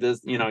out, hey,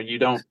 this, you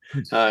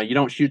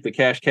don't shoot the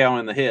cash cow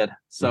in the head.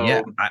 So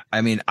yeah,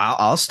 I mean,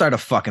 I'll start a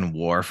fucking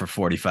war for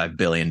 $45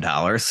 billion.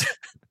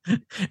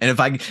 And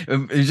if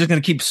you're just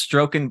going to keep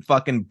stroking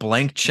fucking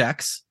blank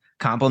checks,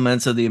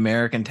 compliments of the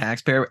American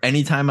taxpayer,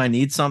 anytime I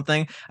need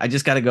something, I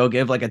just got to go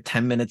give like a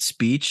 10-minute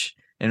speech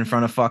in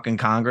front of fucking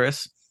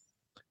Congress.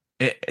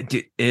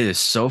 It is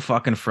so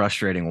fucking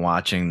frustrating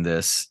watching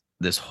this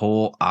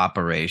whole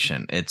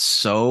operation. It's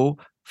so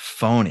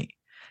phony.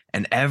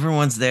 and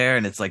everyone's there,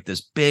 and it's like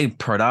this big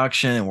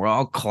production, and we're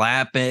all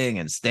clapping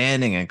and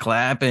standing and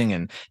clapping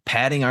and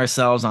patting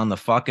ourselves on the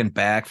fucking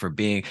back for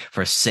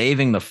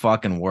saving the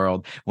fucking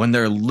world, when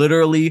they're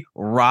literally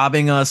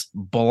robbing us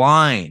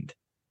blind.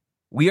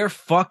 We are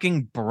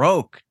fucking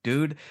broke,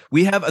 dude.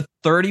 We have a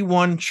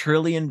 $31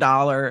 trillion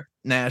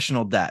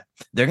national debt.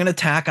 They're going to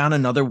tack on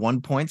another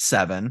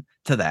 1.7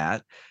 to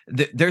that.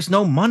 There's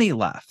no money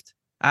left.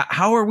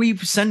 How are we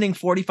sending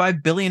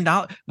 $45 billion?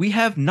 We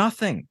have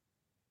nothing.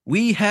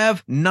 We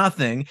have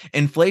nothing.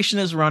 Inflation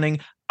is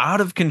running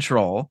out of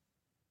control.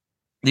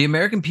 The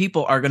American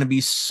people are going to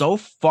be so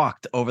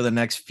fucked over the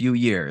next few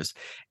years.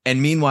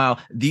 And meanwhile,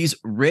 these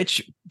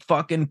rich,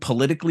 fucking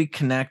politically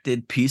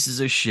connected pieces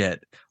of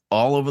shit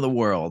all over the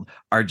world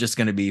are just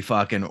going to be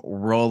fucking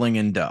rolling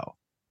in dough.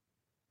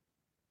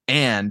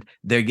 And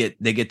they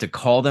get to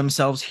call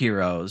themselves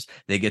heroes.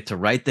 They get to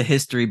write the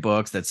history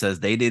books that says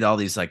they did all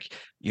these, like,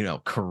 you know,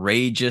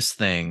 courageous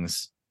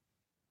things.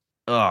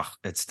 Ugh,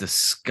 it's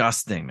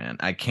disgusting, man.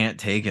 I can't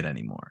take it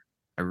anymore.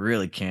 I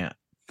really can't.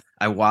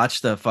 I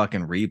watched the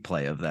fucking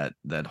replay of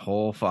that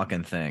whole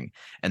fucking thing.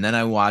 And then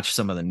I watched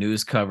some of the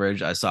news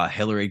coverage. I saw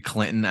Hillary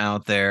Clinton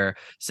out there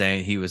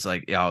saying he was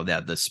like, oh,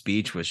 that the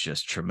speech was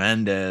just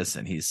tremendous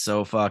and he's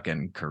so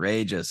fucking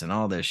courageous and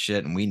all this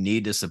shit. And we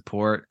need to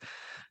support.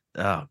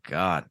 Oh,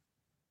 God.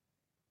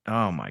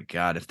 Oh, my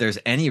God. If there's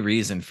any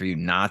reason for you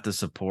not to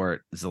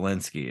support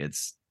Zelensky,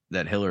 it's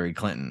that Hillary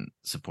Clinton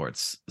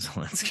supports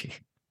Zelensky.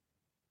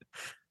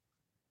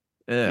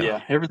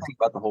 Yeah, everything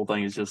about the whole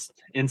thing is just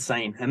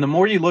insane. And the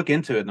more you look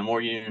into it,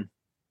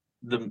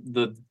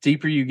 the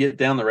deeper you get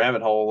down the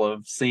rabbit hole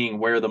of seeing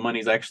where the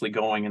money's actually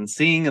going and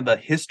seeing the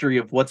history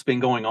of what's been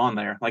going on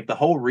there. Like, the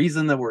whole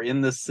reason that we're in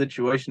this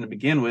situation to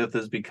begin with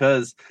is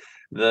because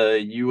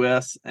the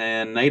US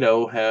and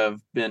NATO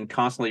have been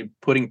constantly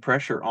putting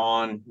pressure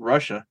on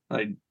Russia.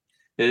 Like,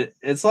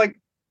 it's like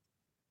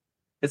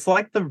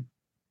the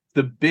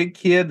big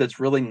kid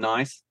that's really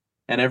nice,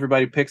 and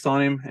everybody picks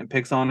on him and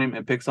picks on him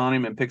and picks on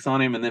him and picks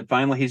on him, and then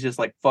finally he's just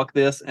like, fuck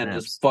this, and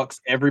just fucks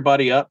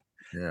everybody up.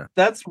 Yeah,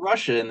 that's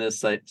Russia in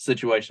this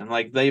situation.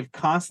 Like, they've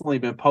constantly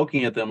been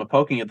poking at them and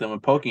poking at them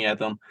and poking at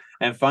them,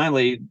 and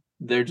finally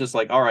they're just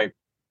like, all right,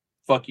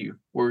 fuck you,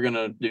 we're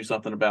gonna do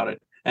something about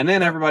it. And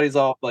then everybody's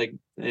all like,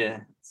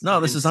 yeah, no,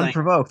 this insane. Is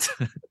unprovoked.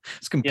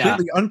 It's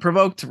completely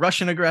unprovoked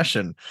Russian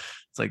aggression.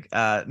 It's like,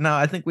 no,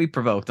 I think we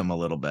provoked them a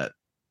little bit.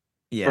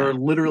 Yeah, for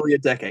literally a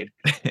decade.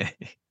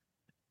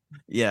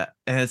 Yeah,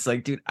 and it's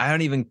like, dude, I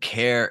don't even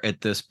care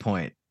at this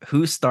point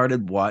who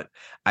started what.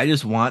 I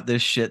just want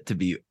this shit to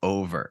be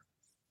over.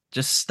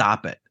 Just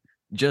stop it.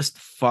 Just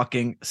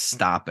fucking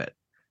stop it.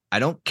 I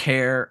don't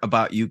care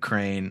about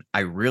Ukraine.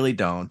 I really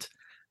don't.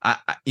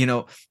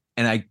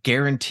 And I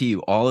guarantee you,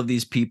 all of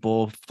these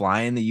people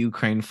flying the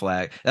Ukraine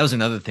flag. That was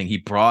another thing. He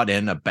brought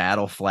in a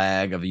battle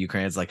flag of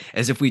Ukraine. It's like,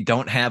 as if we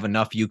don't have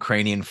enough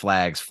Ukrainian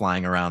flags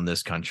flying around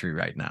this country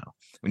right now.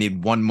 We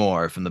need one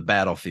more from the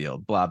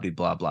battlefield, blah, blah,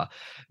 blah, blah.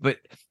 But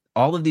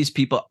all of these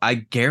people, I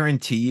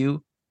guarantee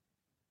you,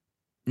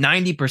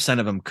 90%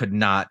 of them could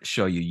not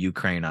show you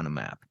Ukraine on a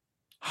map.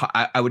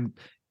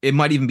 It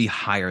might even be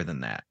higher than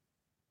that.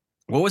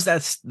 What was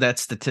that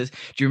statistic?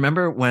 Do you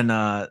remember when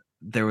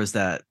there was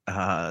that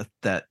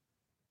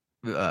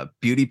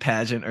beauty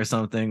pageant or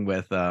something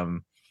with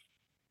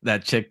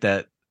that chick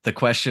that the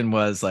question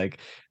was like,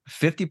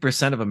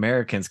 50% of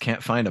Americans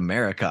can't find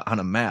America on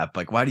a map.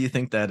 Like, why do you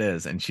think that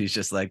is? And she's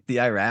just like,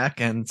 the Iraq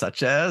and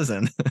such as,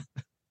 and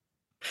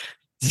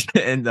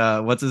and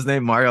what's his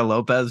name? Mario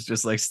Lopez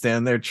just like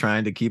stand there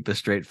trying to keep a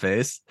straight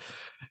face.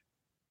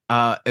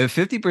 If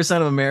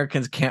 50% of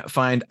Americans can't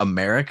find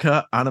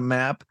America on a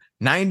map,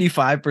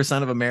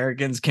 95% of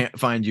Americans can't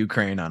find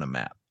Ukraine on a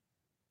map.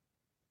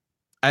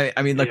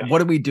 I mean, like,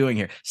 what are we doing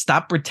here?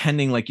 Stop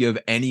pretending like you have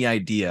any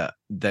idea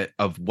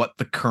of what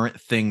the current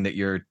thing that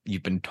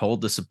you've been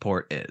told to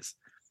support is.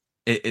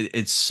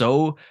 It's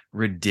so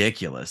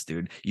ridiculous,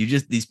 dude.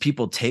 These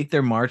people take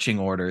their marching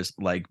orders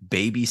like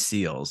baby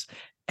seals,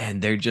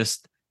 and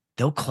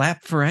they'll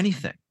clap for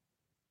anything.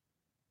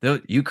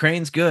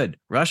 Ukraine's good,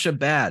 Russia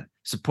bad,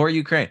 support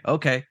Ukraine.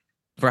 Okay,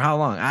 for how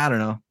long? I don't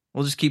know.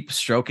 We'll just keep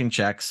stroking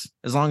checks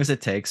as long as it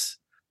takes.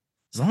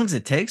 As long as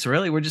it takes,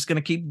 really, we're just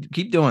gonna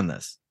keep doing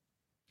this.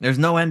 There's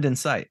no end in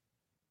sight.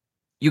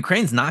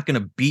 Ukraine's not going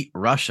to beat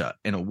Russia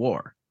in a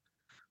war.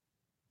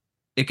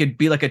 It could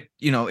be like it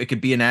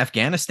could be an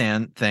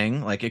Afghanistan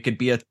thing. Like, it could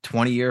be a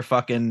 20-year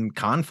fucking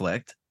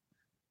conflict.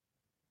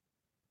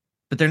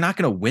 But they're not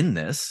going to win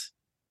this.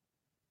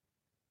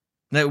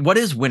 Now, what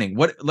is winning?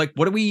 What's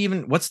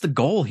the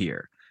goal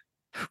here?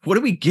 What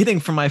are we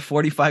getting from my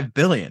 $45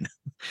 billion?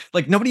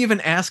 Like, nobody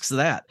even asks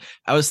that.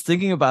 I was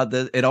thinking about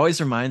this. It always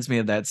reminds me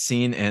of that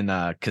scene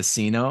in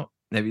Casino.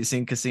 Have you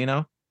seen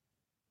Casino?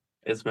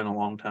 It's been a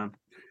long time.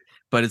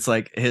 But it's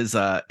like his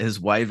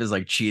wife is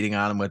like cheating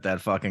on him with that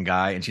fucking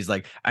guy, and she's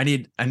like, I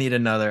need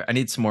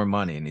some more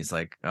money. And he's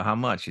like, how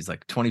much? He's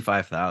like,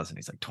 25,000.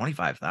 He's like,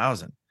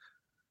 25,000.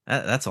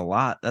 That's a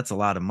lot. That's a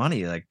lot of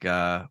money. Like,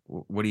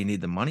 what do you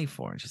need the money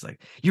for? And she's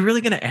like, you're really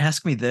gonna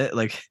ask me that?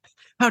 Like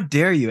how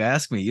dare you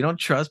ask me? You don't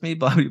trust me,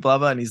 blah, blah, blah,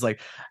 blah. And he's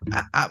like,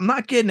 I'm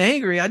not getting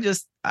angry. I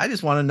just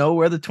want to know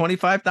where the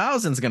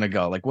 25,000 is going to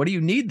go. Like, what do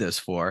you need this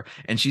for?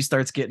 And she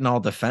starts getting all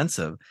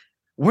defensive.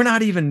 We're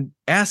not even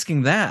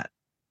asking that.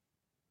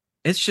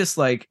 It's just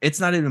like, it's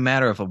not even a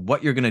matter of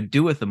what you're going to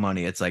do with the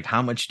money. It's like,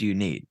 how much do you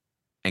need?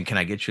 And can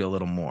I get you a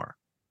little more?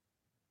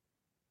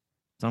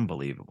 It's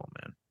unbelievable,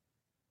 man.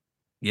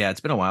 Yeah,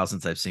 it's been a while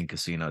since I've seen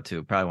Casino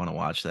too. Probably want to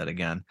watch that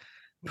again.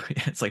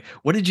 It's like,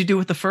 what did you do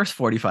with the first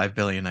 45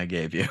 billion I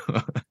gave you?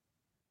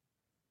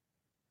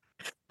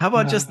 How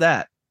about just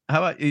that? How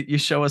about you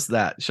show us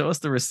that? Show us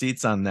the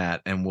receipts on that,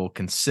 and we'll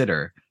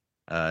consider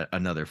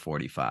another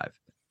 45.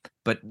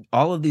 But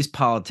all of these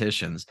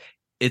politicians,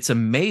 it's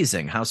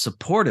amazing how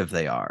supportive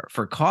they are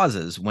for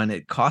causes when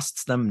it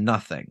costs them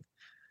nothing.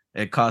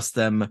 It costs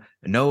them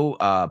no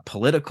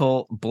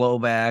political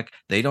blowback.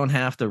 They don't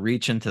have to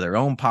reach into their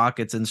own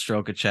pockets and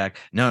stroke a check.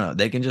 No,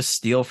 they can just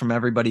steal from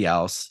everybody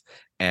else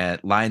and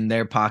line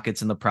their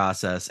pockets in the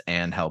process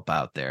and help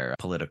out their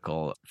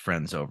political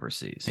friends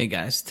overseas. Hey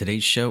guys,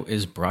 today's show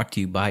is brought to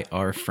you by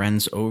our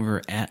friends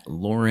over at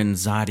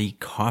Lorenzotti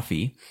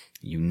Coffee.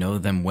 You know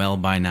them well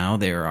by now.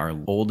 They are our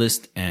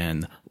oldest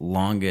and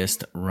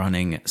longest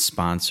running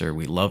sponsor.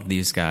 We love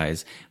these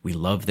guys. We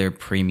love their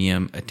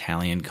premium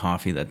Italian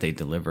coffee that they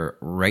deliver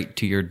right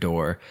to your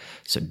door.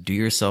 So do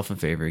yourself a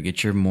favor.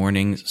 Get your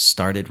mornings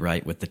started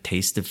right with the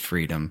taste of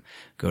freedom.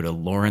 Go to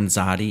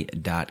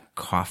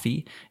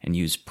lorenzotti.coffee and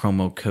use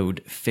promo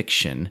code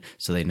FICTION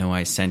so they know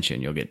I sent you,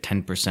 and you'll get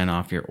 10%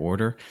 off your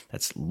order.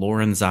 That's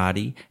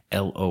Lorenzotti,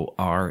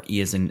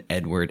 L-O-R-E as in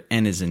Edward,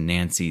 N as in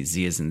Nancy,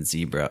 Z as in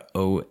Zebra,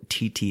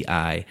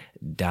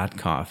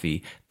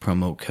 OTTI.coffee,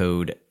 promo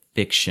code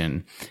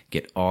FICTION.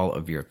 Get all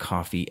of your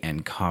coffee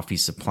and coffee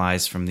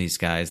supplies from these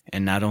guys.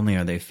 And not only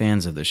are they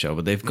fans of the show,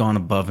 but they've gone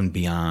above and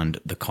beyond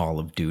the call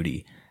of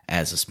duty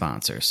as a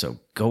sponsor. So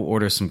go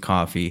order some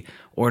coffee,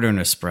 order an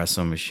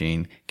espresso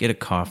machine, get a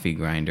coffee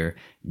grinder,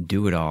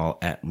 do it all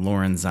at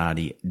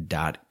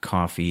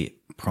lorenzotti.coffee,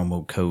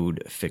 promo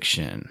code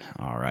FICTION.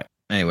 All right.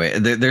 Anyway,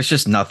 there's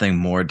just nothing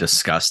more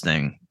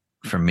disgusting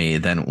for me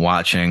than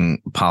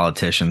watching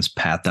politicians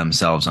pat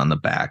themselves on the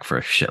back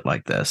for shit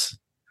like this.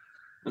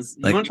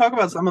 You want to talk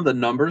about some of the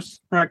numbers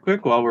right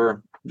quick while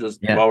we're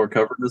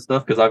covering this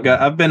stuff? Because I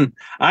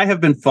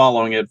have been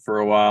following it for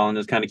a while and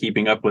just kind of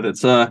keeping up with it.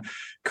 So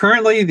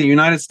currently the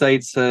United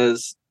States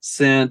has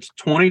sent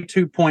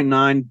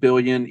 $22.9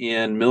 billion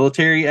in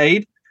military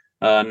aid,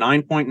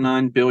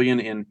 $9.9 billion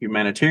in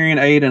humanitarian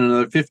aid, and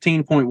another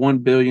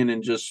 $15.1 billion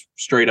in just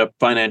straight up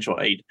financial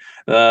aid.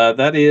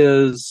 That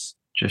is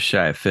just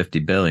shy of 50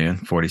 billion,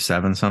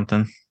 47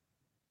 something.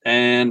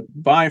 And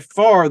by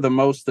far the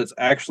most that's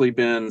actually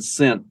been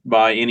sent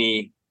by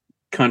any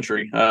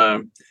country.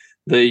 The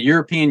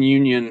European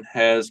Union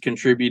has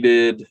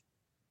contributed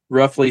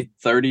roughly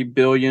 30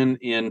 billion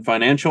in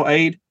financial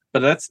aid,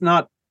 but that's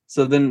not.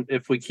 So then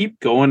if we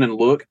keep going and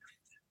look,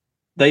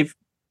 they've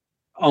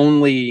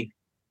only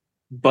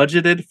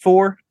budgeted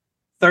for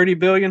 30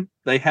 billion.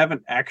 They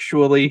haven't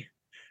actually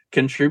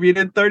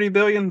contributed 30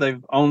 billion.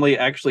 They've only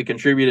actually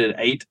contributed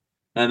 8.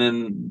 And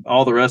then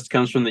all the rest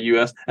comes from the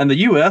U.S. And the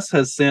U.S.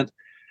 has sent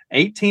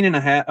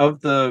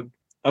 18.5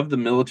 of the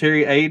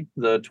military aid,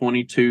 the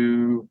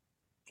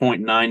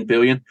 22.9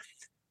 billion.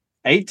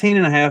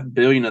 18.5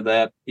 billion of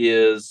that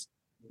is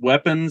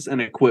weapons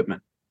and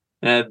equipment.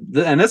 And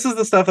this is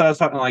the stuff that I was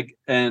talking like,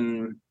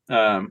 and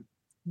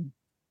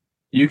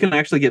you can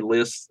actually get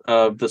lists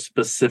of the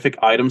specific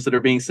items that are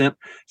being sent.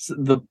 So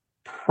the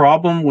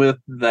problem with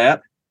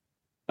that,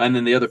 and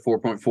then the other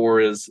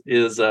 4.4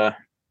 is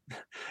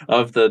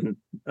of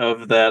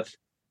that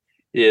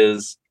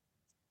is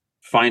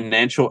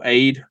financial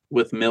aid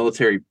with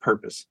military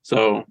purpose.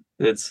 So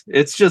it's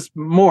just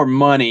more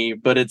money,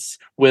 but it's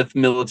with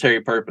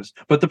military purpose.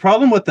 But the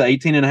problem with the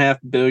 18.5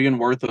 billion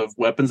worth of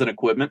weapons and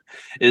equipment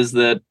is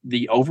that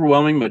the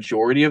overwhelming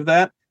majority of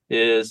that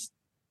is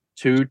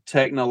too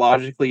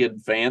technologically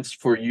advanced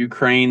for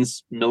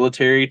Ukraine's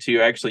military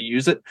to actually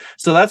use it.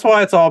 So that's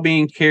why it's all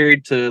being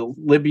carried to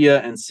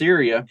Libya and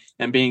Syria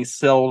and being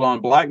sold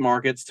on black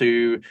markets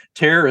to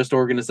terrorist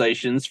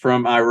organizations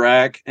from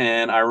Iraq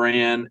and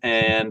Iran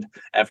and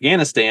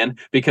Afghanistan,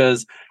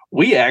 because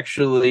we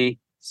actually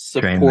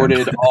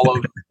supported all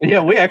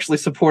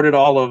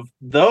of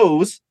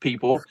those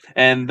people,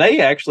 and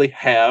they actually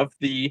have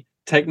the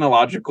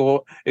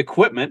technological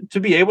equipment to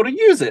be able to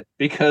use it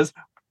because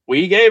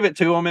we gave it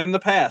to them in the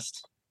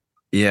past.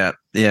 Yeah,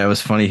 it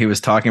was funny. He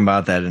was talking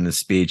about that in his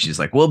speech. He's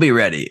like, we'll be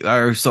ready.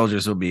 Our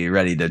soldiers will be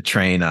ready to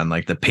train on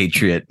like the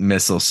Patriot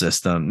missile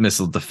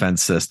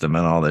defense system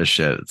and all this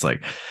shit. It's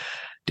like,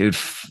 dude,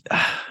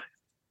 I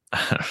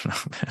don't know,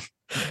 man.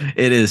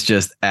 It is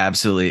just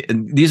absolutely,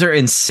 these are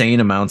insane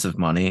amounts of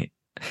money.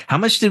 How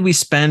much did we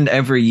spend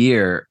every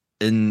year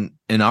in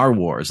our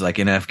wars, like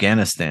in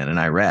Afghanistan and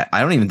Iraq?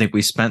 I don't even think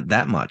we spent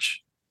that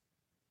much.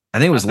 I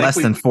think it was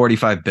less than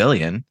 45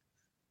 billion.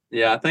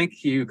 Yeah, I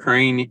think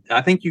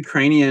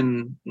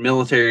Ukrainian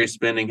military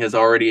spending has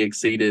already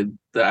exceeded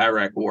the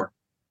Iraq war.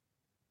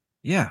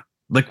 Yeah.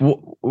 Like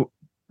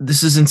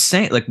this is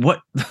insane. Like,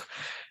 what?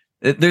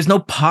 There's no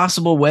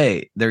possible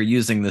way they're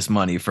using this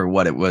money for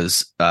what it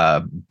was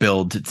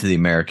billed to the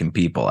American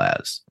people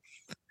as.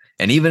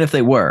 And even if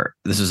they were,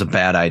 this is a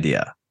bad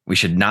idea. We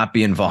should not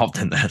be involved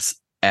in this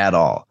at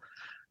all.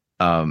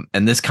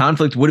 And this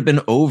conflict would have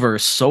been over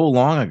so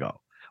long ago.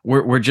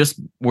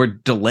 We're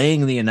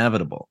delaying the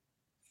inevitable.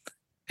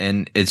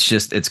 And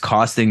it's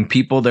costing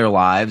people their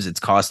lives. It's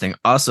costing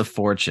us a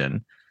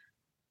fortune.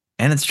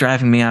 And it's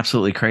driving me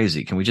absolutely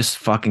crazy. Can we just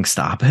fucking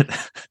stop it?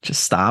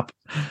 Just stop.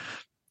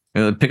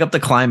 Pick up the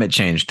climate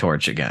change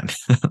torch again.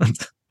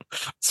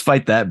 Let's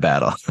fight that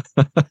battle.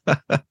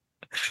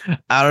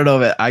 I don't know,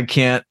 man. I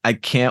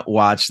can't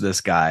watch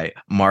this guy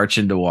march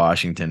into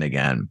Washington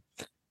again.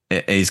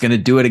 He's going to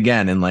do it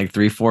again in like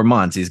 3-4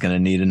 months. He's going to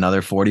need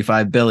another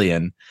 45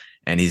 billion.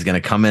 And he's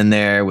going to come in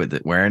there with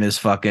it, wearing his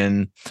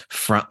fucking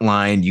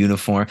frontline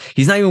uniform.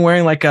 He's not even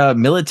wearing like a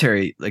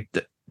military,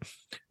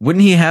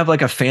 wouldn't he have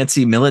like a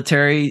fancy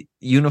military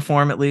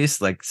uniform at least?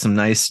 Like some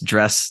nice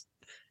dressed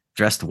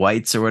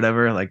whites or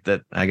whatever like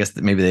that. I guess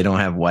that maybe they don't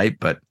have white,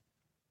 but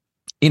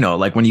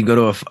like when you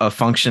go to a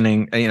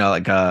functioning,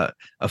 like a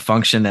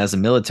function as a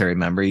military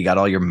member, you got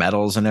all your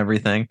medals and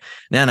everything.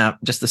 No,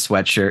 just a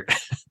sweatshirt,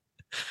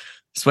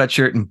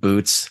 and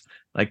boots.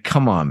 Like,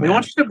 come on, man. We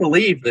want you to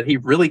believe that he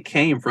really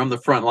came from the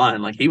front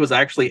line. Like he was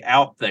actually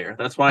out there.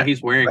 That's why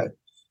he's wearing. Right.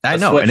 I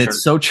know. And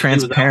it's so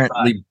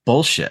transparently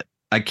bullshit.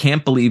 I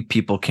can't believe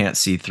people can't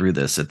see through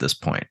this at this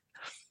point.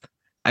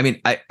 I mean,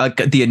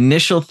 the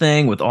initial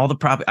thing with all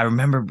the I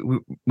remember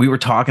we were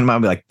talking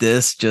about like,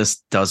 this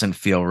just doesn't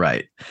feel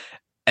right.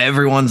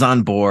 Everyone's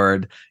on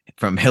board,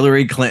 from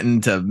Hillary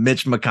Clinton to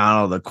Mitch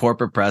McConnell, the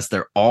corporate press,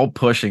 they're all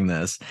pushing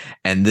this.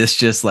 And this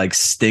just like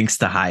stinks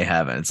to high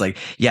heaven. It's like,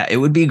 yeah, it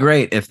would be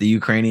great if the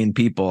Ukrainian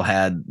people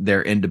had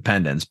their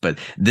independence, but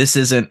this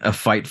isn't a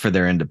fight for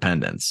their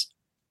independence.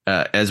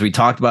 As we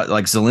talked about,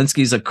 like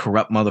Zelensky's a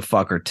corrupt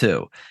motherfucker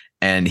too.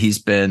 And he's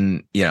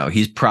been,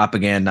 he's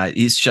propaganda.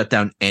 He's shut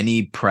down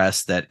any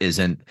press that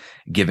isn't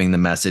giving the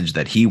message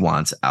that he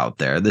wants out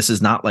there. This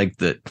is not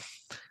like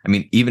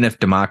even if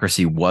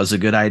democracy was a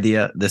good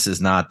idea, this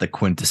is not the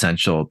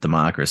quintessential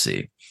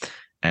democracy.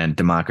 And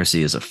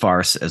democracy is a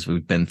farce, as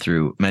we've been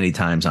through many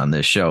times on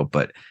this show.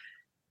 But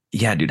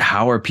yeah, dude,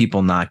 how are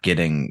people not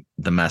getting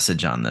the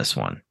message on this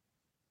one?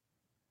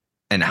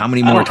 And how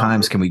many more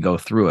times can we go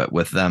through it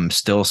with them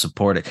still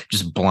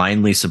just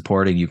blindly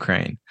supporting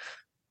Ukraine?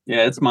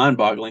 Yeah, it's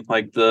mind-boggling.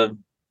 Like they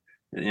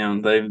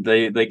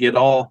get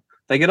all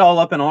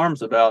up in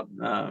arms about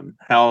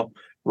how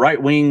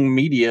right-wing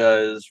media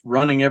is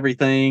running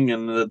everything,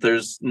 and that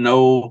there's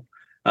no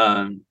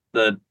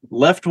the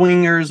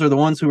left-wingers are the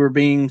ones who are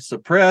being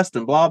suppressed,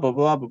 and blah blah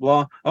blah blah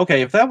blah.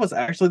 Okay, if that was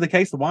actually the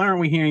case, why aren't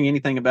we hearing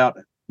anything about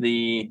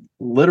the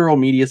literal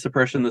media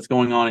suppression that's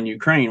going on in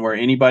Ukraine, where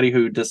anybody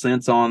who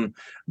dissents on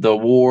the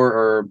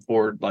war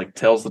or like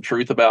tells the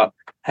truth about,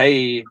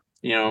 hey,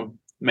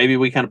 maybe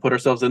we kind of put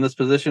ourselves in this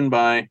position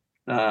by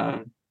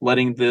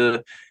letting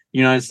the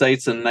United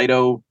States and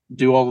NATO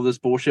do all of this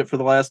bullshit for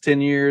the last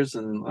 10 years.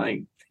 And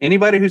like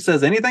anybody who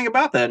says anything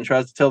about that and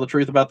tries to tell the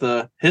truth about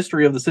the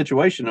history of the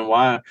situation and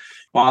why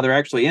they're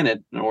actually in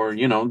it, or,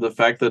 the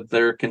fact that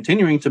they're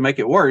continuing to make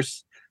it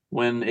worse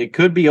when it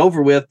could be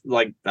over with,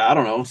 like, I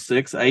don't know,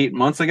 6-8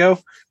 months ago,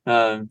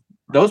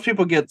 those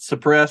people get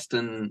suppressed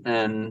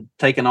and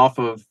taken off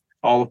of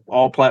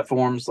all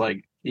platforms.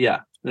 Like, yeah,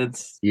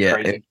 it's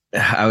crazy.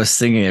 I was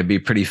thinking it'd be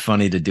pretty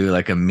funny to do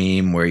like a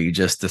meme where you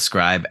just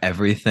describe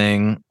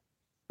everything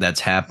that's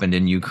happened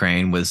in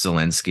Ukraine with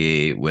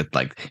Zelensky, with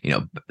like,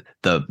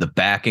 the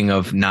backing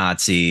of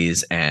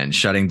Nazis and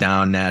shutting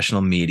down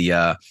national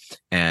media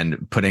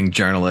and putting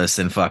journalists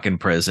in fucking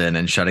prison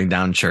and shutting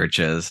down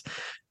churches.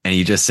 And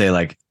you just say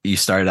like, you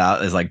started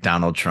out as like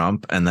Donald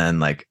Trump and then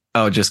like,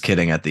 oh, just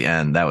kidding, at the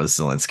end, that was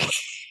Zelensky.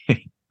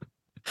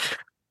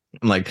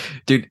 I'm like,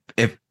 dude,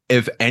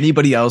 if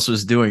anybody else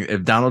was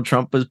if Donald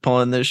Trump was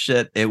pulling this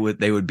shit, they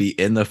would be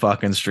in the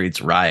fucking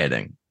streets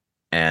rioting.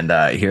 And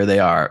here they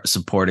are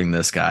supporting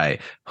this guy,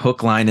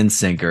 hook, line, and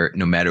sinker.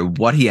 No matter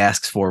what he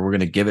asks for, we're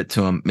going to give it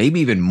to him, maybe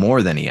even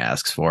more than he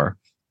asks for.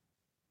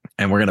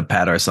 And we're going to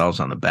pat ourselves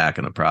on the back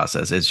in the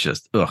process. It's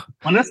just, ugh.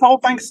 When this whole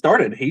thing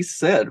started, he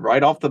said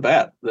right off the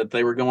bat that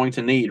they were going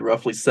to need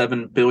roughly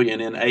 $7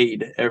 billion in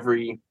aid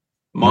every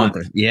month.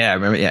 Yeah, I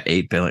remember. Yeah,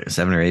 8 billion,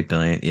 7 or 8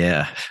 billion.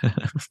 Yeah.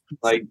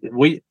 Like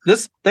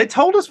they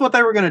told us what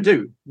they were going to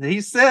do. He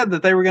said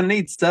that they were going to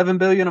need $7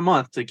 billion a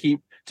month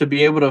to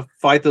be able to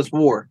fight this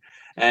war.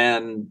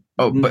 And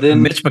but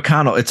then Mitch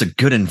McConnell, it's a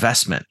good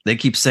investment. They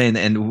keep saying,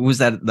 and who's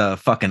that? The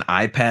fucking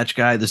eye patch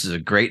guy. This is a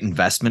great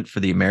investment for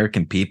the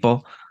American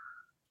people.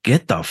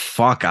 Get the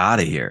fuck out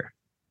of here.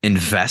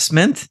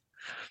 Investment?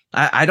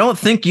 I don't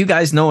think you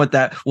guys know what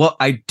that. Well,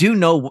 I do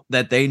know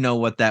that they know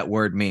what that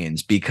word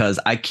means, because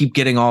I keep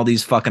getting all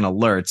these fucking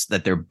alerts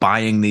that they're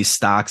buying these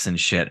stocks and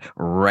shit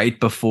right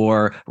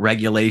before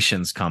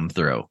regulations come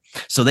through.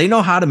 So they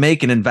know how to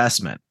make an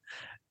investment.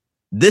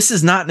 This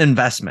is not an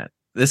investment.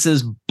 This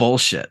is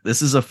bullshit.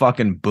 This is a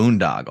fucking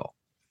boondoggle.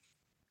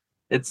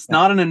 It's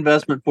not an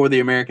investment for the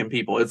American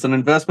people. It's an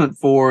investment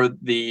for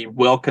the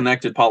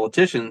well-connected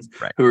politicians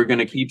who are going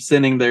to keep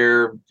sending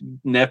their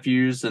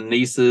nephews and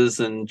nieces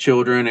and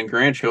children and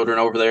grandchildren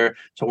over there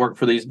to work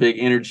for these big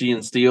energy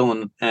and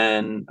steel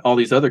and all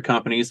these other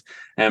companies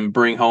and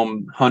bring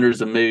home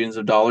hundreds of millions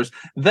of dollars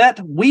that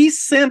we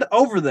send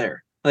over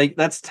there. Like,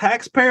 that's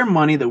taxpayer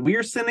money that we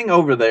are sending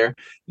over there.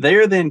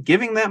 They're then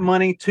giving that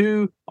money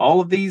to all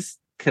of these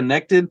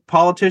connected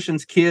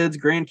politicians, kids,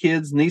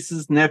 grandkids,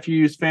 nieces,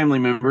 nephews, family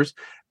members.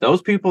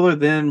 Those people are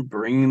then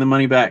bringing the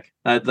money back.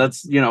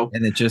 That's,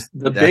 and it just,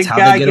 the that's big how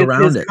guy they get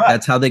around it. Cut.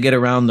 That's how they get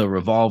around the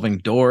revolving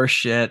door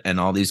shit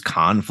and all these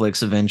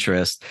conflicts of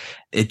interest.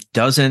 It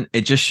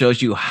just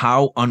shows you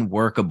how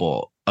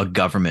unworkable a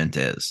government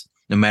is.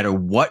 No matter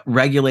what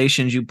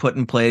regulations you put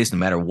in place, no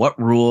matter what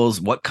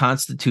rules, what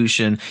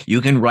constitution,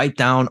 you can write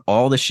down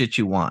all the shit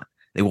you want.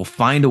 They will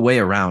find a way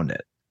around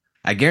it.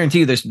 I guarantee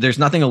you there's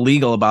nothing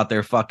illegal about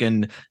their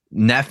fucking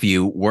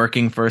nephew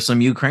working for some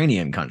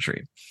Ukrainian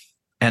country.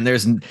 And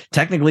there's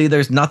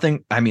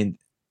nothing. I mean,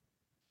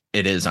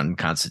 it is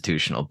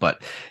unconstitutional,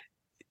 but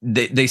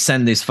they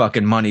send this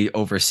fucking money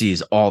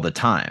overseas all the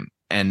time.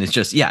 And it's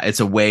just, it's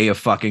a way of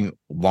fucking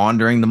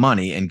laundering the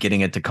money and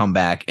getting it to come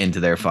back into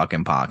their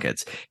fucking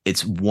pockets.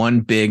 It's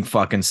one big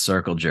fucking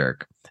circle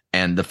jerk.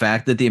 And the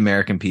fact that the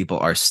American people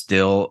are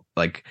still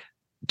like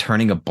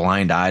turning a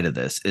blind eye to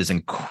this is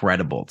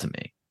incredible to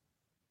me.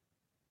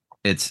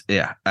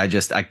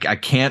 I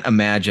can't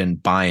imagine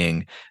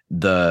buying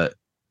the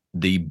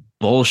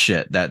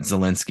bullshit that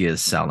Zelensky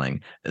is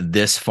selling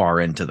this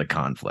far into the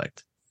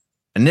conflict.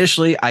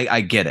 Initially, I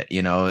get it,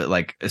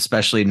 like,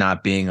 especially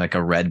not being like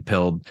a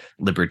red-pilled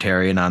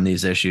libertarian on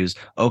these issues.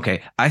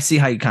 Okay, I see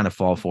how you kind of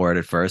fall for it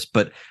at first,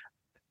 but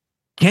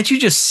can't you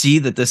just see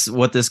that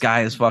what this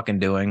guy is fucking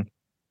doing?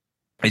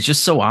 It's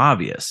just so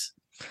obvious.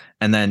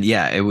 And then,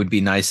 it would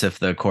be nice if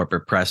the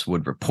corporate press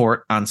would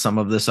report on some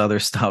of this other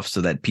stuff so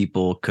that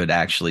people could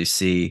actually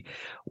see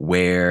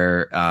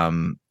where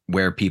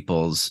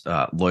people's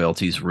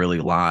loyalties really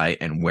lie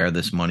and where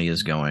this money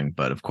is going.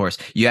 But of course,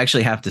 you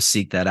actually have to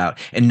seek that out.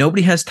 And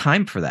nobody has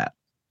time for that.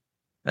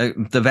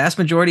 The vast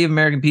majority of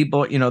American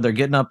people, they're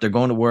getting up, they're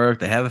going to work,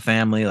 they have a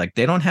family. Like,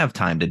 they don't have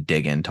time to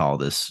dig into all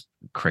this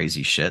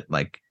crazy shit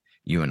like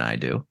you and I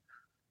do.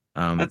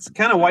 That's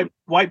kind of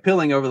white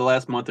pilling over the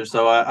last month or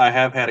so. I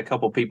have had a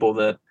couple people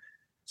that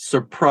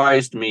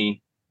surprised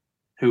me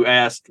who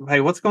asked,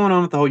 "Hey, what's going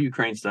on with the whole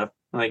Ukraine stuff?"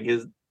 Like,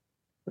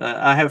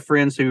 I have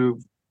friends who,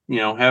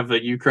 have the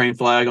Ukraine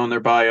flag on their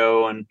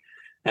bio and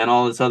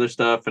all this other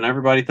stuff, and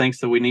everybody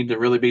thinks that we need to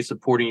really be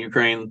supporting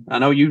Ukraine. I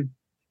know you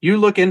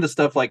look into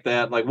stuff like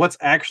that, like what's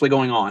actually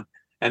going on.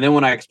 And then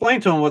when I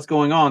explain to them what's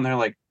going on, they're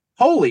like,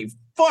 "Holy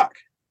fuck.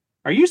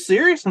 Are you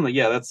serious?" I'm like,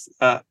 "Yeah, that's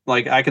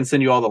like, I can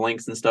send you all the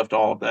links and stuff to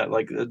all of that.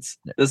 Like, this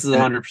is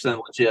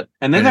 100% legit."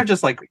 And then they're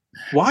just like,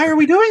 "Why are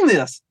we doing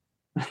this?"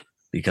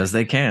 Because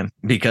they can.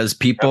 Because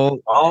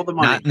people, all the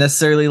money, not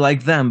necessarily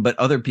like them, but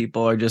other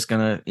people are just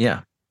gonna,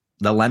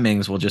 the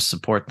lemmings will just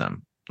support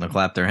them. They'll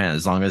clap their hands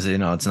as long as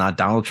it's not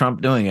Donald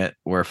Trump doing it.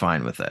 We're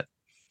fine with it.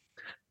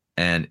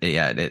 And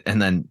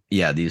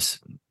these.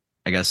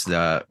 I guess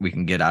we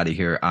can get out of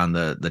here on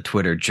the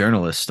Twitter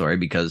journalist story,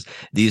 because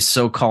these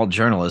so-called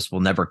journalists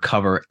will never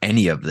cover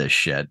any of this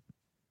shit.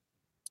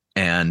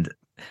 And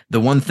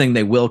the one thing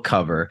they will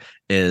cover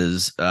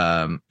is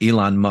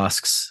Elon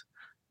Musk's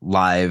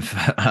live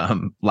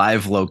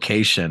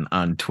location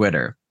on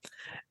Twitter.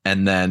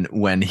 And then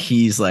when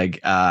he's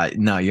like,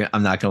 "No,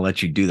 I'm not going to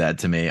let you do that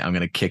to me. I'm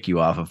going to kick you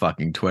off of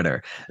fucking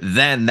Twitter."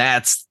 Then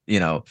that's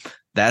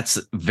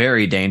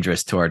very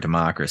dangerous to our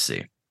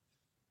democracy.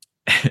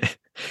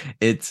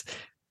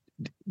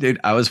 Dude,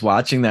 I was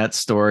watching that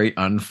story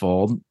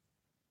unfold,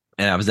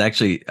 and I was at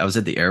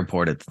the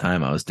airport at the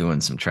time. I was doing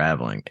some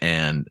traveling,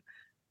 and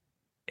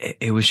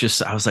it was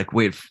just, I was like,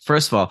 wait,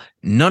 first of all,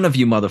 none of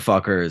you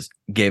motherfuckers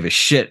gave a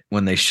shit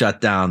when they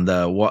shut down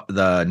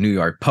the New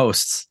York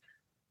Post's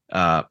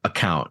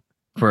account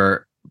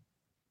for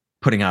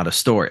putting out a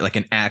story, like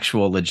an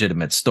actual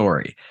legitimate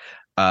story.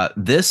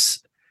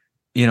 This,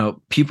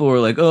 people were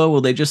like, "Oh,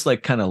 well, they just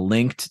like kind of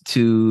linked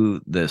to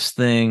this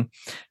thing."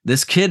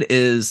 This kid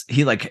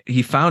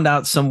he found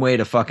out some way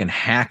to fucking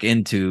hack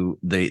into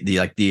the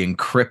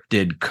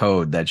encrypted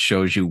code that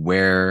shows you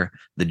where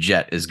the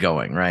jet is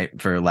going, right?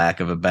 For lack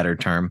of a better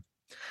term.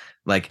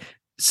 Like,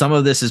 some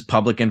of this is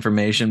public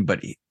information,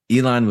 but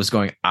Elon was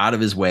going out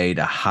of his way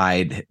to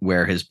hide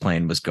where his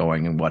plane was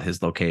going and what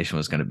his location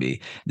was going to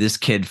be. This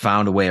kid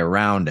found a way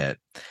around it,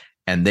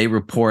 and they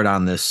report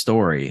on this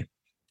story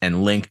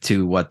and link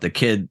to what the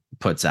kid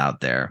puts out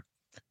there,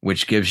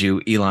 which gives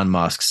you Elon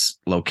Musk's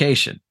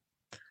location.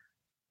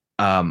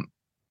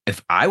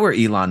 If I were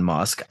Elon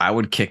Musk, I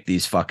would kick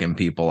these fucking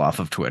people off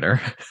of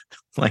Twitter.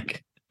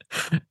 Like,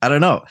 I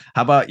don't know.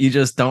 How about you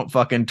just don't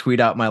fucking tweet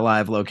out my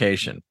live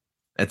location?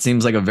 It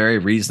seems like a very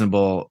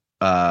reasonable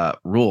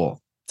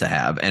rule to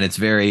have, and it's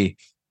very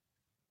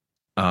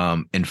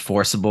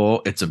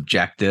enforceable. It's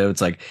objective.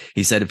 It's like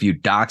he said, if you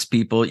dox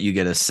people, you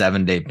get a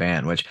 7-day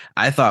ban, which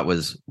I thought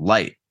was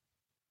light.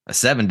 A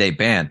 7-day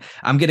ban.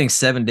 I'm getting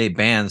 7-day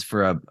bans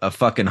for a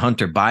fucking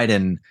Hunter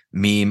Biden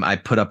meme I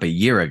put up a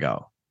year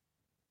ago.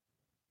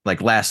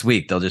 Like last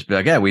week, they'll just be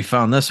like, yeah, we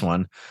found this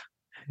one.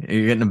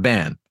 You're getting a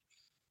ban.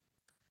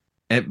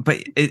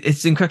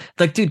 It's incredible.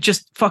 Like, dude,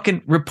 just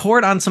fucking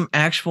report on some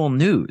actual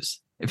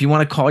news. If you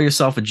want to call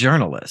yourself a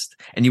journalist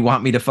and you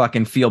want me to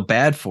fucking feel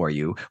bad for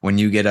you when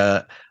you get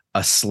a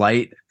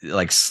slight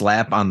like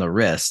slap on the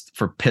wrist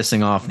for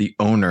pissing off the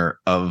owner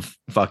of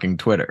fucking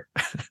Twitter.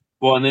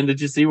 Well, and then did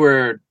you see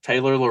where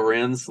Taylor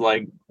Lorenz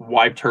like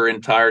wiped her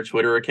entire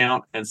Twitter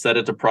account and set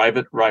it to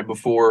private right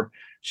before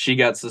she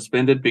got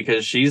suspended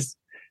because she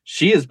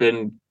has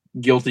been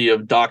guilty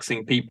of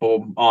doxing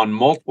people on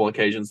multiple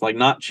occasions. Like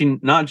not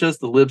just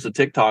the Libs of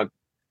TikTok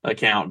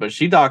account, but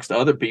she doxed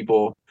other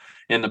people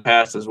in the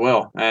past as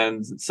well.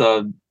 And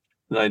so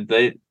like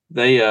they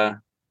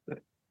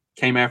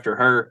came after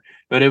her.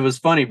 But it was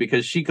funny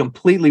because she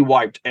completely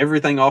wiped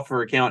everything off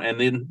her account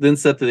and then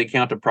set the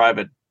account to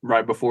private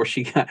right before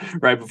she got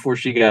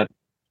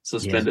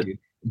suspended. Yeah,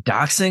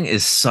 doxing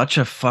is such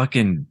a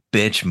fucking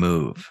bitch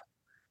move.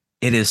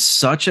 It is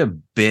such a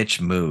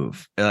bitch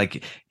move.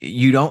 Like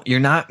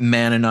you're not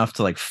man enough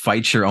to like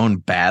fight your own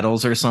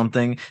battles or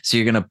something. So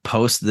you're going to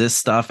post this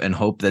stuff and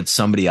hope that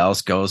somebody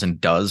else goes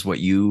and does what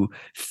you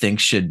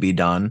think should be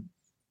done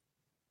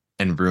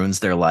and ruins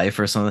their life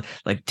or something.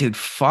 Like, dude,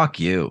 fuck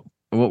you.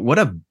 What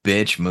a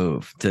bitch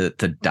move to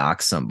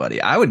dox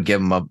somebody. I would give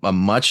them a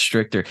much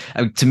stricter.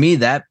 To me,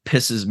 that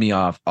pisses me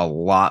off a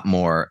lot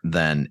more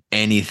than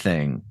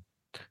anything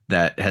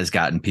that has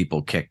gotten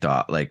people kicked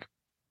off. Like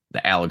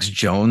the Alex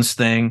Jones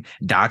thing,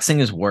 doxing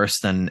is worse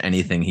than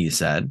anything he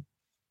said.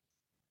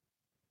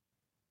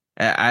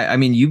 I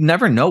mean, you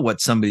never know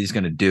what somebody's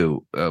going to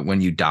do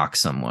when you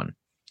dox someone,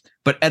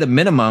 but at a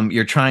minimum,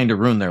 you're trying to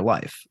ruin their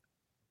life.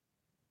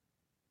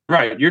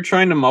 Right. You're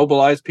trying to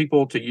mobilize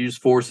people to use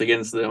force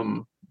against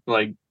them,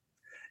 like,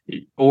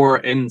 or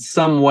in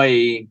some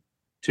way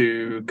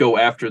to go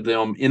after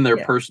them in their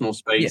personal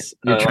space.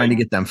 Yeah. You're trying to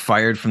get them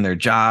fired from their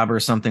job or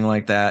something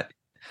like that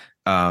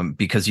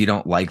because you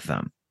don't like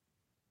them.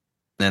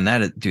 And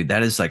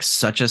that is like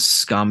such a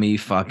scummy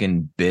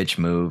fucking bitch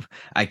move.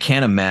 I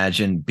can't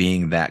imagine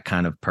being that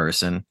kind of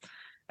person.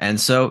 And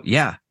so,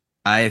 yeah,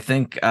 I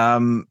think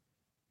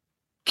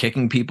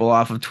kicking people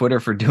off of Twitter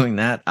for doing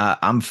that,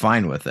 I'm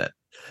fine with it.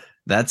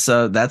 That's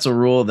a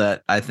rule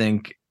that I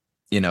think,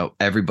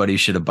 everybody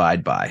should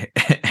abide by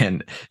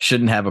and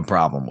shouldn't have a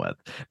problem with.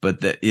 But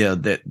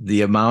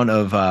the amount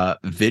of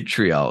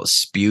vitriol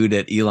spewed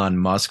at Elon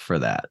Musk for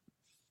that.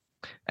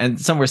 And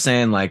some were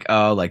saying like,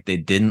 oh, like they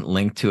didn't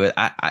link to it.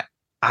 I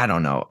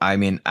don't know. I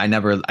mean, I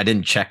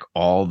didn't check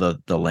all the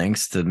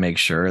links to make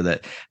sure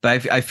that,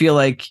 but I feel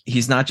like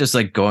he's not just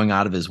like going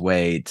out of his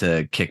way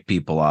to kick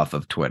people off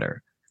of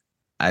Twitter.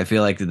 I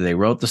feel like they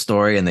wrote the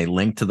story and they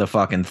linked to the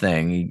fucking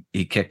thing.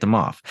 He kicked him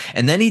off.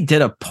 And then he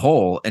did a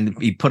poll and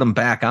he put him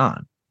back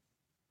on.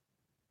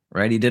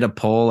 Right? He did a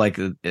poll like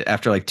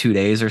after like 2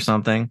 days or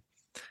something.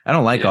 I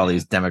don't like all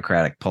these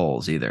Democratic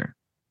polls either.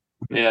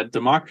 Yeah,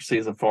 democracy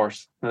is a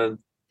farce.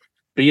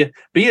 Be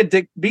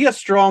a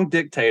strong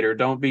dictator.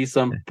 Don't be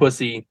some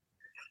pussy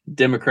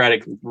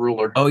Democratic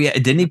ruler. Oh yeah,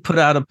 didn't he put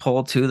out a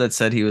poll too that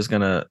said he was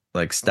gonna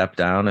like step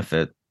down if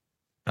it?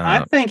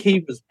 I think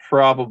he was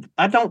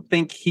I don't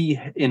think he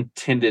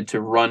intended to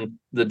run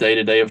the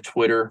day-to-day of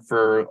Twitter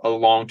for a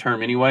long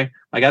term anyway.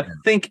 Like I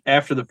think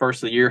after the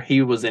first of the year,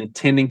 he was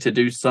intending to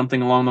do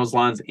something along those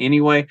lines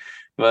anyway.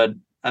 But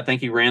I think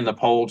he ran the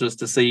poll just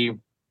to see.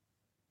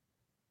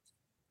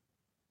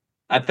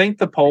 I think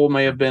the poll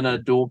may have been a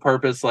dual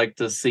purpose, like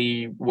to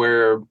see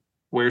where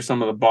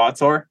some of the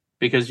bots are,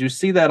 because you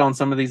see that on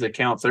some of these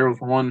accounts. There was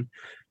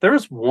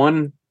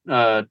one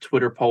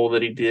Twitter poll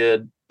that he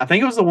did. I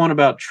think it was the one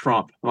about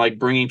Trump, like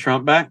bringing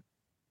Trump back.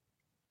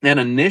 And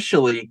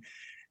initially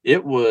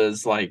it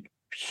was like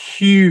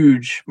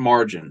huge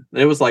margin.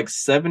 It was like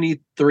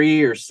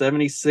 73 or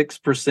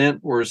 76%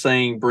 were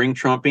saying bring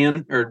Trump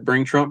in or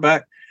bring Trump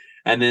back.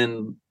 And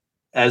then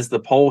as the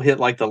poll hit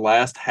like the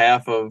last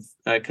half of,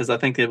 because I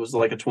think it was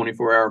like a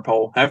 24-hour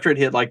poll, after it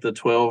hit like the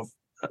 12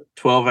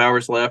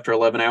 hours left or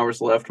 11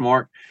 hours left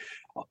mark,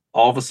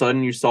 all of a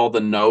sudden you saw the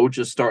no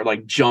just start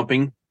like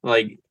jumping.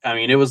 Like, I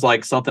mean, it was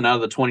like something out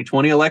of the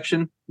 2020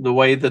 election, the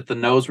way that the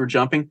no's were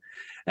jumping.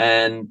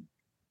 And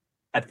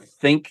I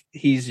think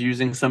he's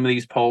using some of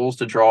these polls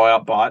to draw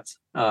out bots.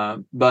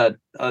 But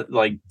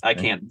I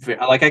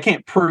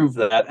can't prove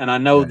that. And I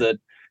know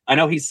I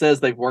know he says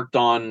they've worked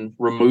on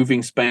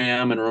removing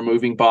spam and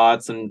removing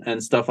bots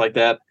and stuff like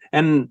that.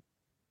 And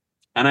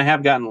I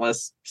have gotten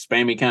less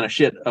spammy kind of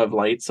shit of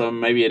late, so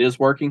maybe it is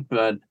working.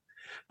 But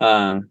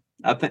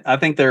I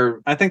think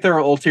there are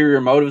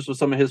ulterior motives with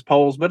some of his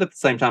polls, but at the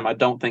same time, I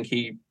don't think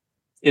he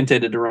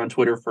intended to run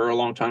Twitter for a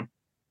long time.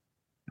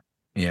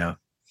 Yeah.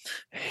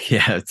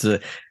 It's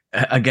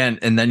again,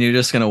 and then you're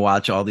just going to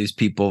watch all these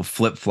people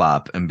flip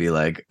flop and be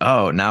like,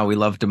 oh, now we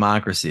love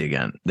democracy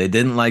again. They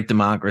didn't like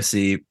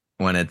democracy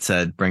when it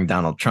said bring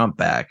Donald Trump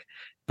back.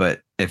 But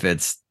if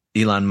it's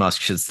Elon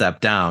Musk should step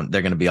down,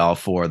 they're going to be all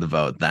for the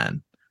vote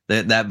then.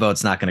 That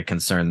vote's not going to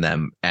concern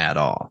them at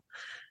all.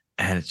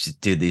 And it's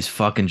just, dude, these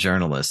fucking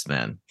journalists,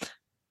 man.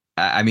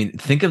 I mean,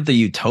 think of the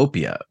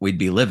utopia we'd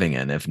be living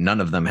in if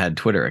none of them had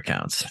Twitter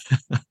accounts.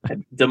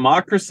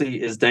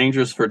 Democracy is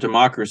dangerous for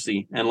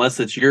democracy unless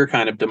it's your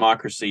kind of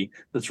democracy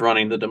that's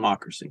running the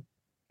democracy.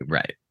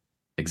 Right.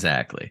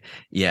 Exactly.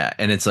 Yeah.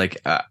 And it's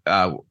like,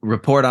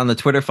 report on the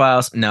Twitter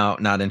files. No,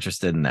 not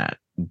interested in that.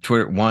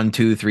 Twitter 1,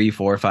 2, 3,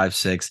 4, 5,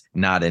 6,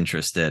 not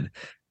interested.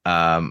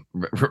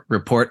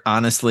 Report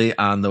honestly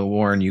on the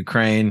war in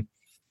Ukraine.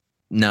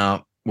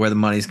 No. Where the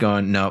money's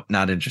going, nope,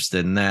 not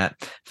interested in that.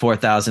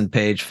 4,000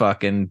 page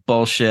fucking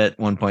bullshit,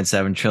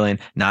 1.7 trillion,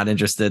 not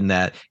interested in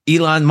that.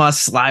 Elon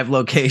Musk's live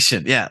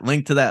location, yeah,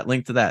 link to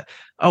that.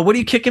 Oh, what are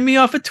you kicking me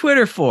off of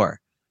Twitter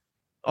for?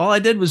 All I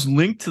did was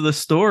link to the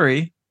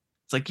story.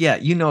 It's like, yeah,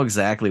 you know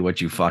exactly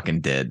what you fucking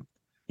did,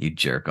 you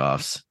jerk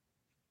offs.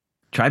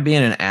 Try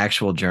being an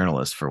actual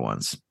journalist for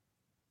once.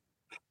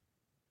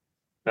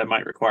 That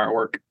might require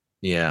work.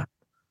 Yeah.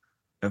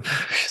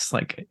 It's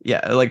like,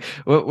 yeah, like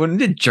when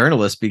did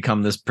journalists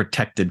become this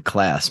protected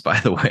class, by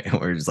the way?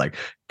 Where it's like,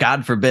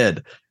 God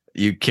forbid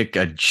you kick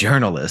a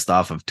journalist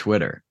off of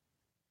Twitter.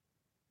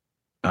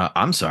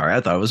 I'm sorry,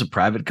 I thought it was a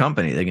private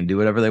company. They can do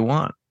whatever they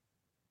want.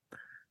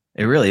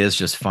 It really is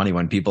just funny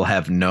when people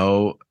have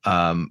no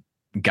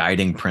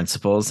guiding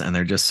principles and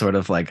they're just sort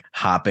of like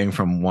hopping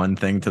from one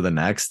thing to the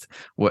next,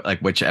 like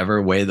whichever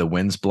way the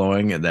wind's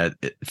blowing that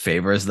it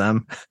favors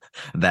them.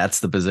 That's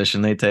the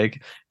position they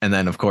take. And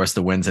then of course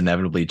the winds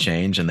inevitably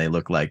change and they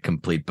look like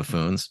complete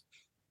buffoons.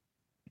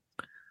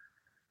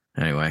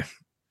 Anyway,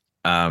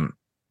 I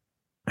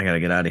gotta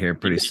get out of here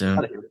pretty soon.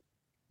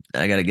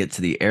 I gotta get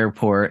to the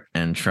airport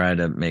and try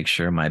to make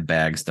sure my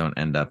bags don't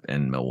end up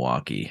in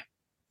Milwaukee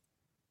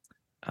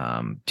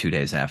 2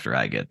 days after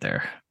I get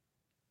there.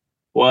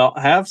 Well,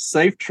 have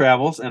safe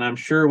travels, and I'm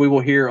sure we will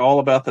hear all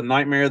about the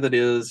nightmare that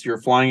is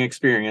your flying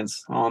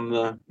experience on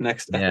the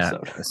next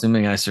episode.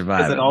 Assuming I survive.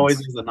 Because it always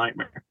is a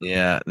nightmare.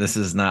 Yeah,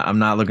 I'm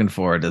not looking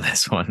forward to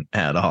this one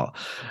at all.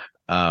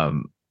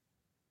 I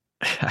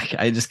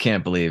just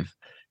can't believe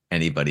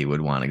anybody would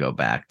want to go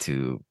back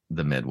to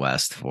the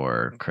Midwest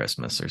for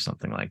Christmas or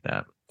something like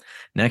that.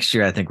 Next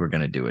year, I think we're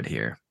going to do it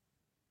here.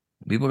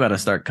 People got to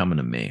start coming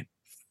to me.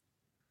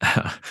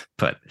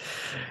 But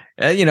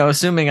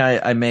assuming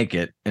I make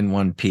it in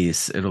one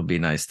piece, it'll be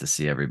nice to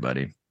see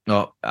everybody.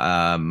 Well,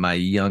 my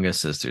youngest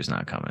sister's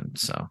not coming,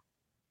 so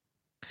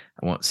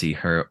I won't see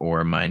her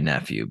or my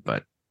nephew,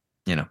 but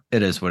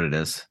it is what it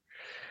is.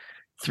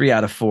 3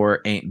 out of 4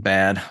 ain't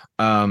bad.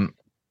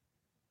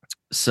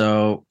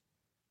 So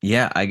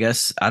yeah, I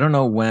guess I don't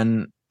know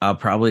when. I'll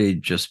probably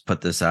just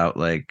put this out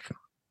like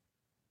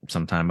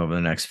sometime over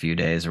the next few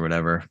days or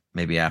whatever,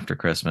 maybe after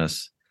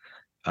Christmas.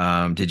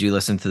 Did you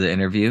listen to the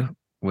interview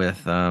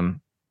with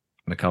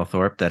Mikkel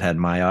Thorpe that had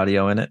my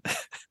audio in it?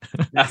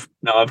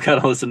 No, I've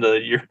got to listen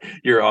to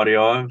your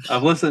audio.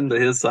 I've listened to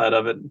his side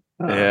of it.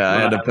 Yeah,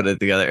 I had to put it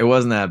together. It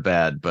wasn't that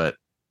bad, but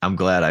I'm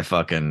glad I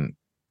fucking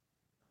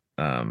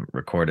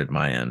recorded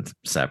my end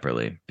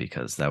separately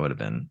because that would have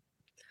been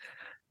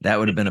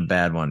a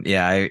bad one.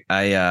 Yeah,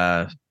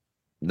 I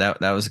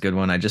that was a good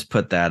one. I just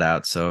put that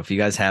out. So if you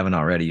guys haven't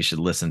already, you should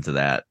listen to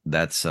that.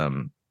 That's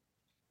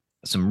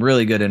some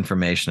really good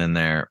information in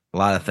there. A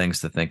lot of things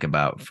to think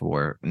about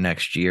for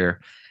next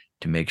year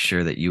to make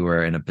sure that you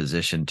are in a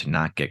position to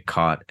not get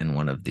caught in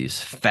one of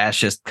these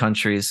fascist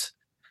countries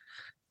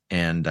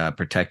and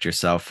protect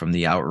yourself from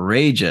the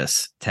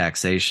outrageous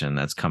taxation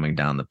that's coming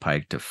down the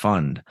pike to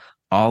fund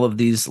all of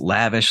these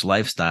lavish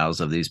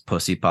lifestyles of these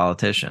pussy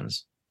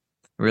politicians.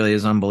 It really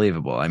is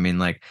unbelievable. I mean,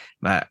 like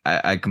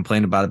I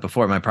complained about it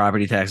before. My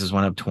property taxes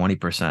went up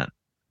 20%.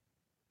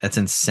 That's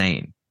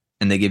insane.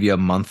 And they give you a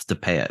month to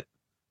pay it.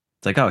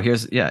 It's like, oh,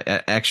 here's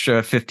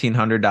extra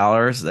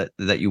 $1,500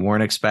 that you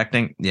weren't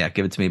expecting. Yeah,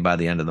 give it to me by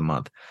the end of the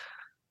month.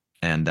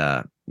 And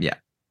yeah,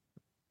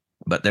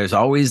 but there's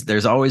always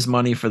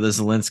money for the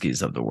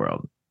Zelenskys of the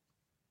world.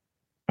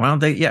 Why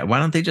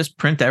don't they just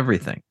print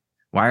everything?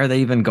 Why are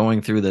they even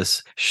going through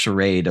this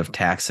charade of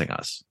taxing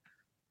us?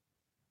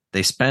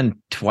 They spend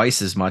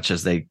twice as much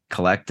as they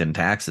collect in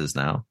taxes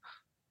now.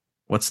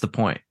 What's the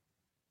point?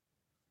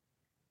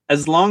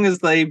 As long as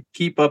they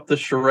keep up the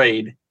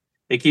charade,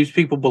 it keeps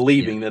people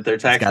believing that their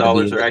tax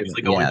dollars are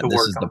actually going to work.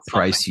 This is the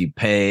price you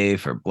pay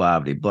for blah,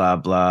 blah, blah,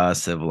 blah,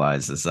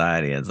 civilized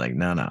society. It's like,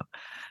 no.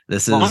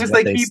 This is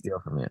what they steal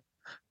from you.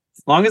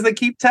 As long as they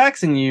keep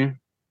taxing you,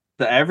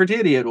 the average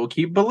idiot will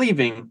keep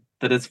believing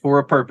that it's for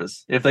a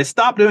purpose. If they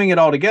stop doing it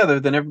altogether,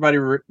 then everybody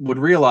would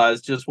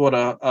realize just what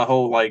a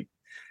whole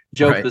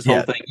joke this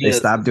whole thing is. They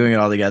stop doing it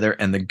all together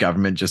and the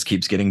government just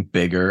keeps getting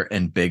bigger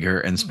and bigger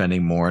and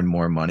spending more and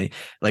more money.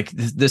 Like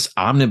this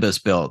omnibus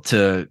bill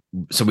so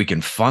we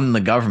can fund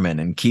the government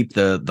and keep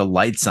the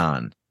lights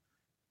on.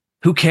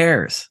 Who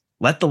cares?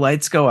 Let the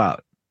lights go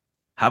out.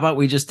 How about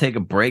we just take a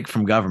break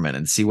from government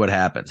and see what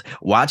happens?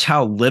 Watch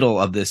how little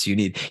of this you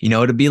need.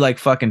 It'd be like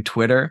fucking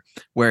Twitter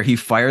where he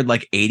fired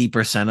like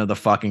 80% of the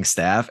fucking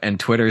staff and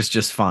Twitter's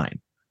just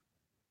fine.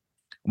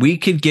 We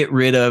could get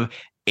rid of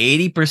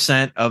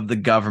 80% of the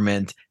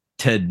government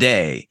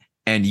today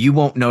and you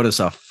won't notice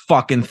a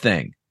fucking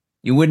thing.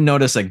 You wouldn't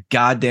notice a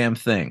goddamn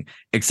thing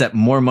except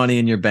more money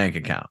in your bank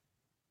account.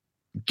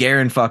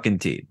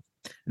 Guaranteed.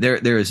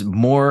 There is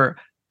more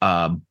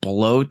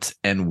bloat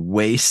and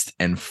waste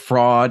and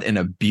fraud and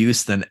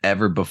abuse than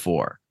ever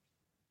before.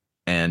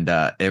 And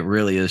it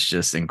really is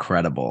just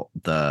incredible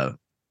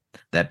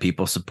that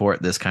people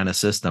support this kind of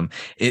system.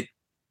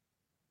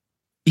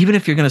 Even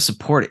if you're going to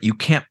support it, you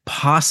can't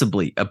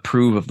possibly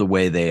approve of the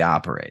way they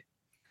operate.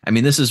 I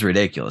mean, this is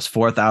ridiculous.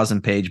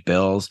 4,000 page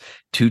bills,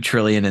 $2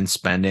 trillion in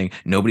spending.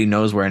 Nobody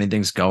knows where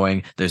anything's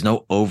going. There's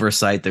no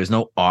oversight. There's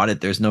no audit.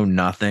 There's no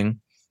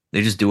nothing.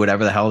 They just do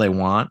whatever the hell they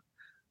want.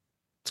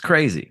 It's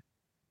crazy.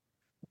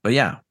 But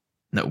yeah,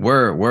 no,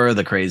 we're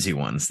the crazy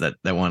ones that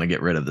want to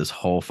get rid of this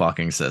whole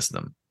fucking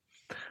system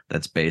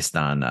that's based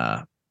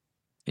on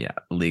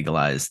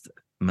legalized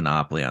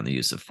monopoly on the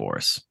use of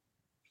force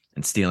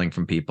and stealing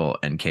from people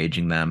and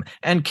caging them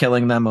and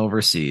killing them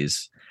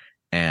overseas.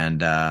 And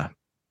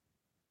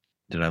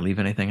did I leave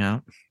anything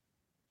out?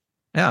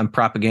 Yeah, I'm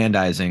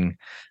propagandizing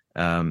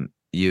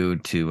you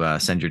to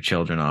send your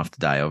children off to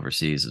die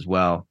overseas as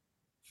well.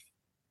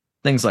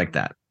 Things like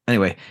that.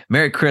 Anyway,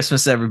 Merry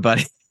Christmas,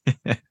 everybody.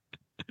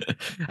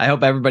 I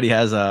hope everybody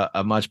has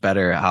a much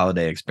better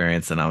holiday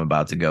experience than I'm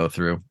about to go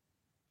through.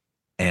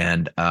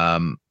 And a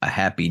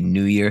happy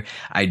new year.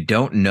 I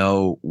don't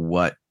know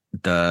what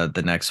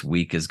the next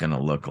week is going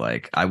to look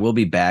like. I will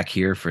be back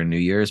here for New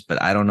Year's,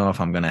 but I don't know if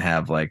I'm going to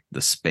have like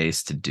the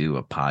space to do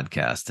a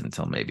podcast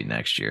until maybe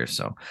next year.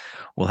 So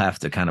we'll have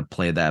to kind of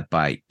play that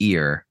by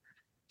ear.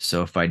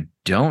 So if I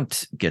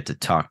don't get to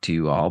talk to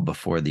you all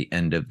before the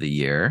end of the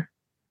year,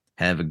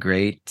 have a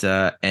great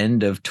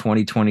end of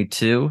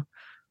 2022.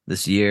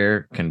 This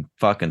year can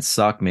fucking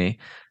suck me,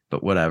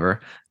 but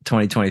whatever.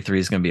 2023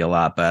 is going to be a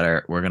lot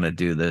better. We're going to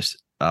do this.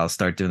 I'll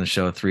start doing the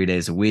show 3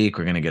 days a week.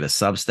 We're going to get a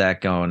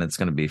Substack going. It's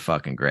going to be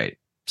fucking great.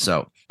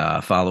 So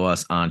follow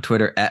us on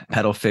Twitter at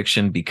Pedal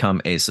Fiction.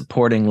 Become a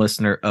supporting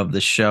listener of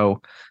the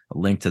show. A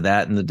link to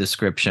that in the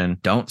description.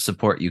 Don't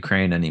support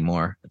Ukraine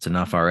anymore. It's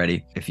enough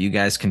already. If you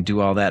guys can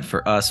do all that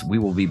for us, we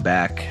will be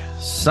back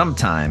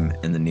sometime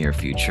in the near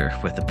future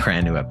with a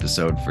brand new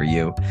episode for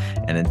you.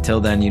 And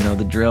until then, you know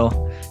the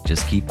drill.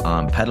 Just keep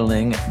on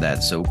peddling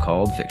that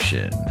so-called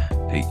fiction.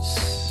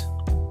 Peace.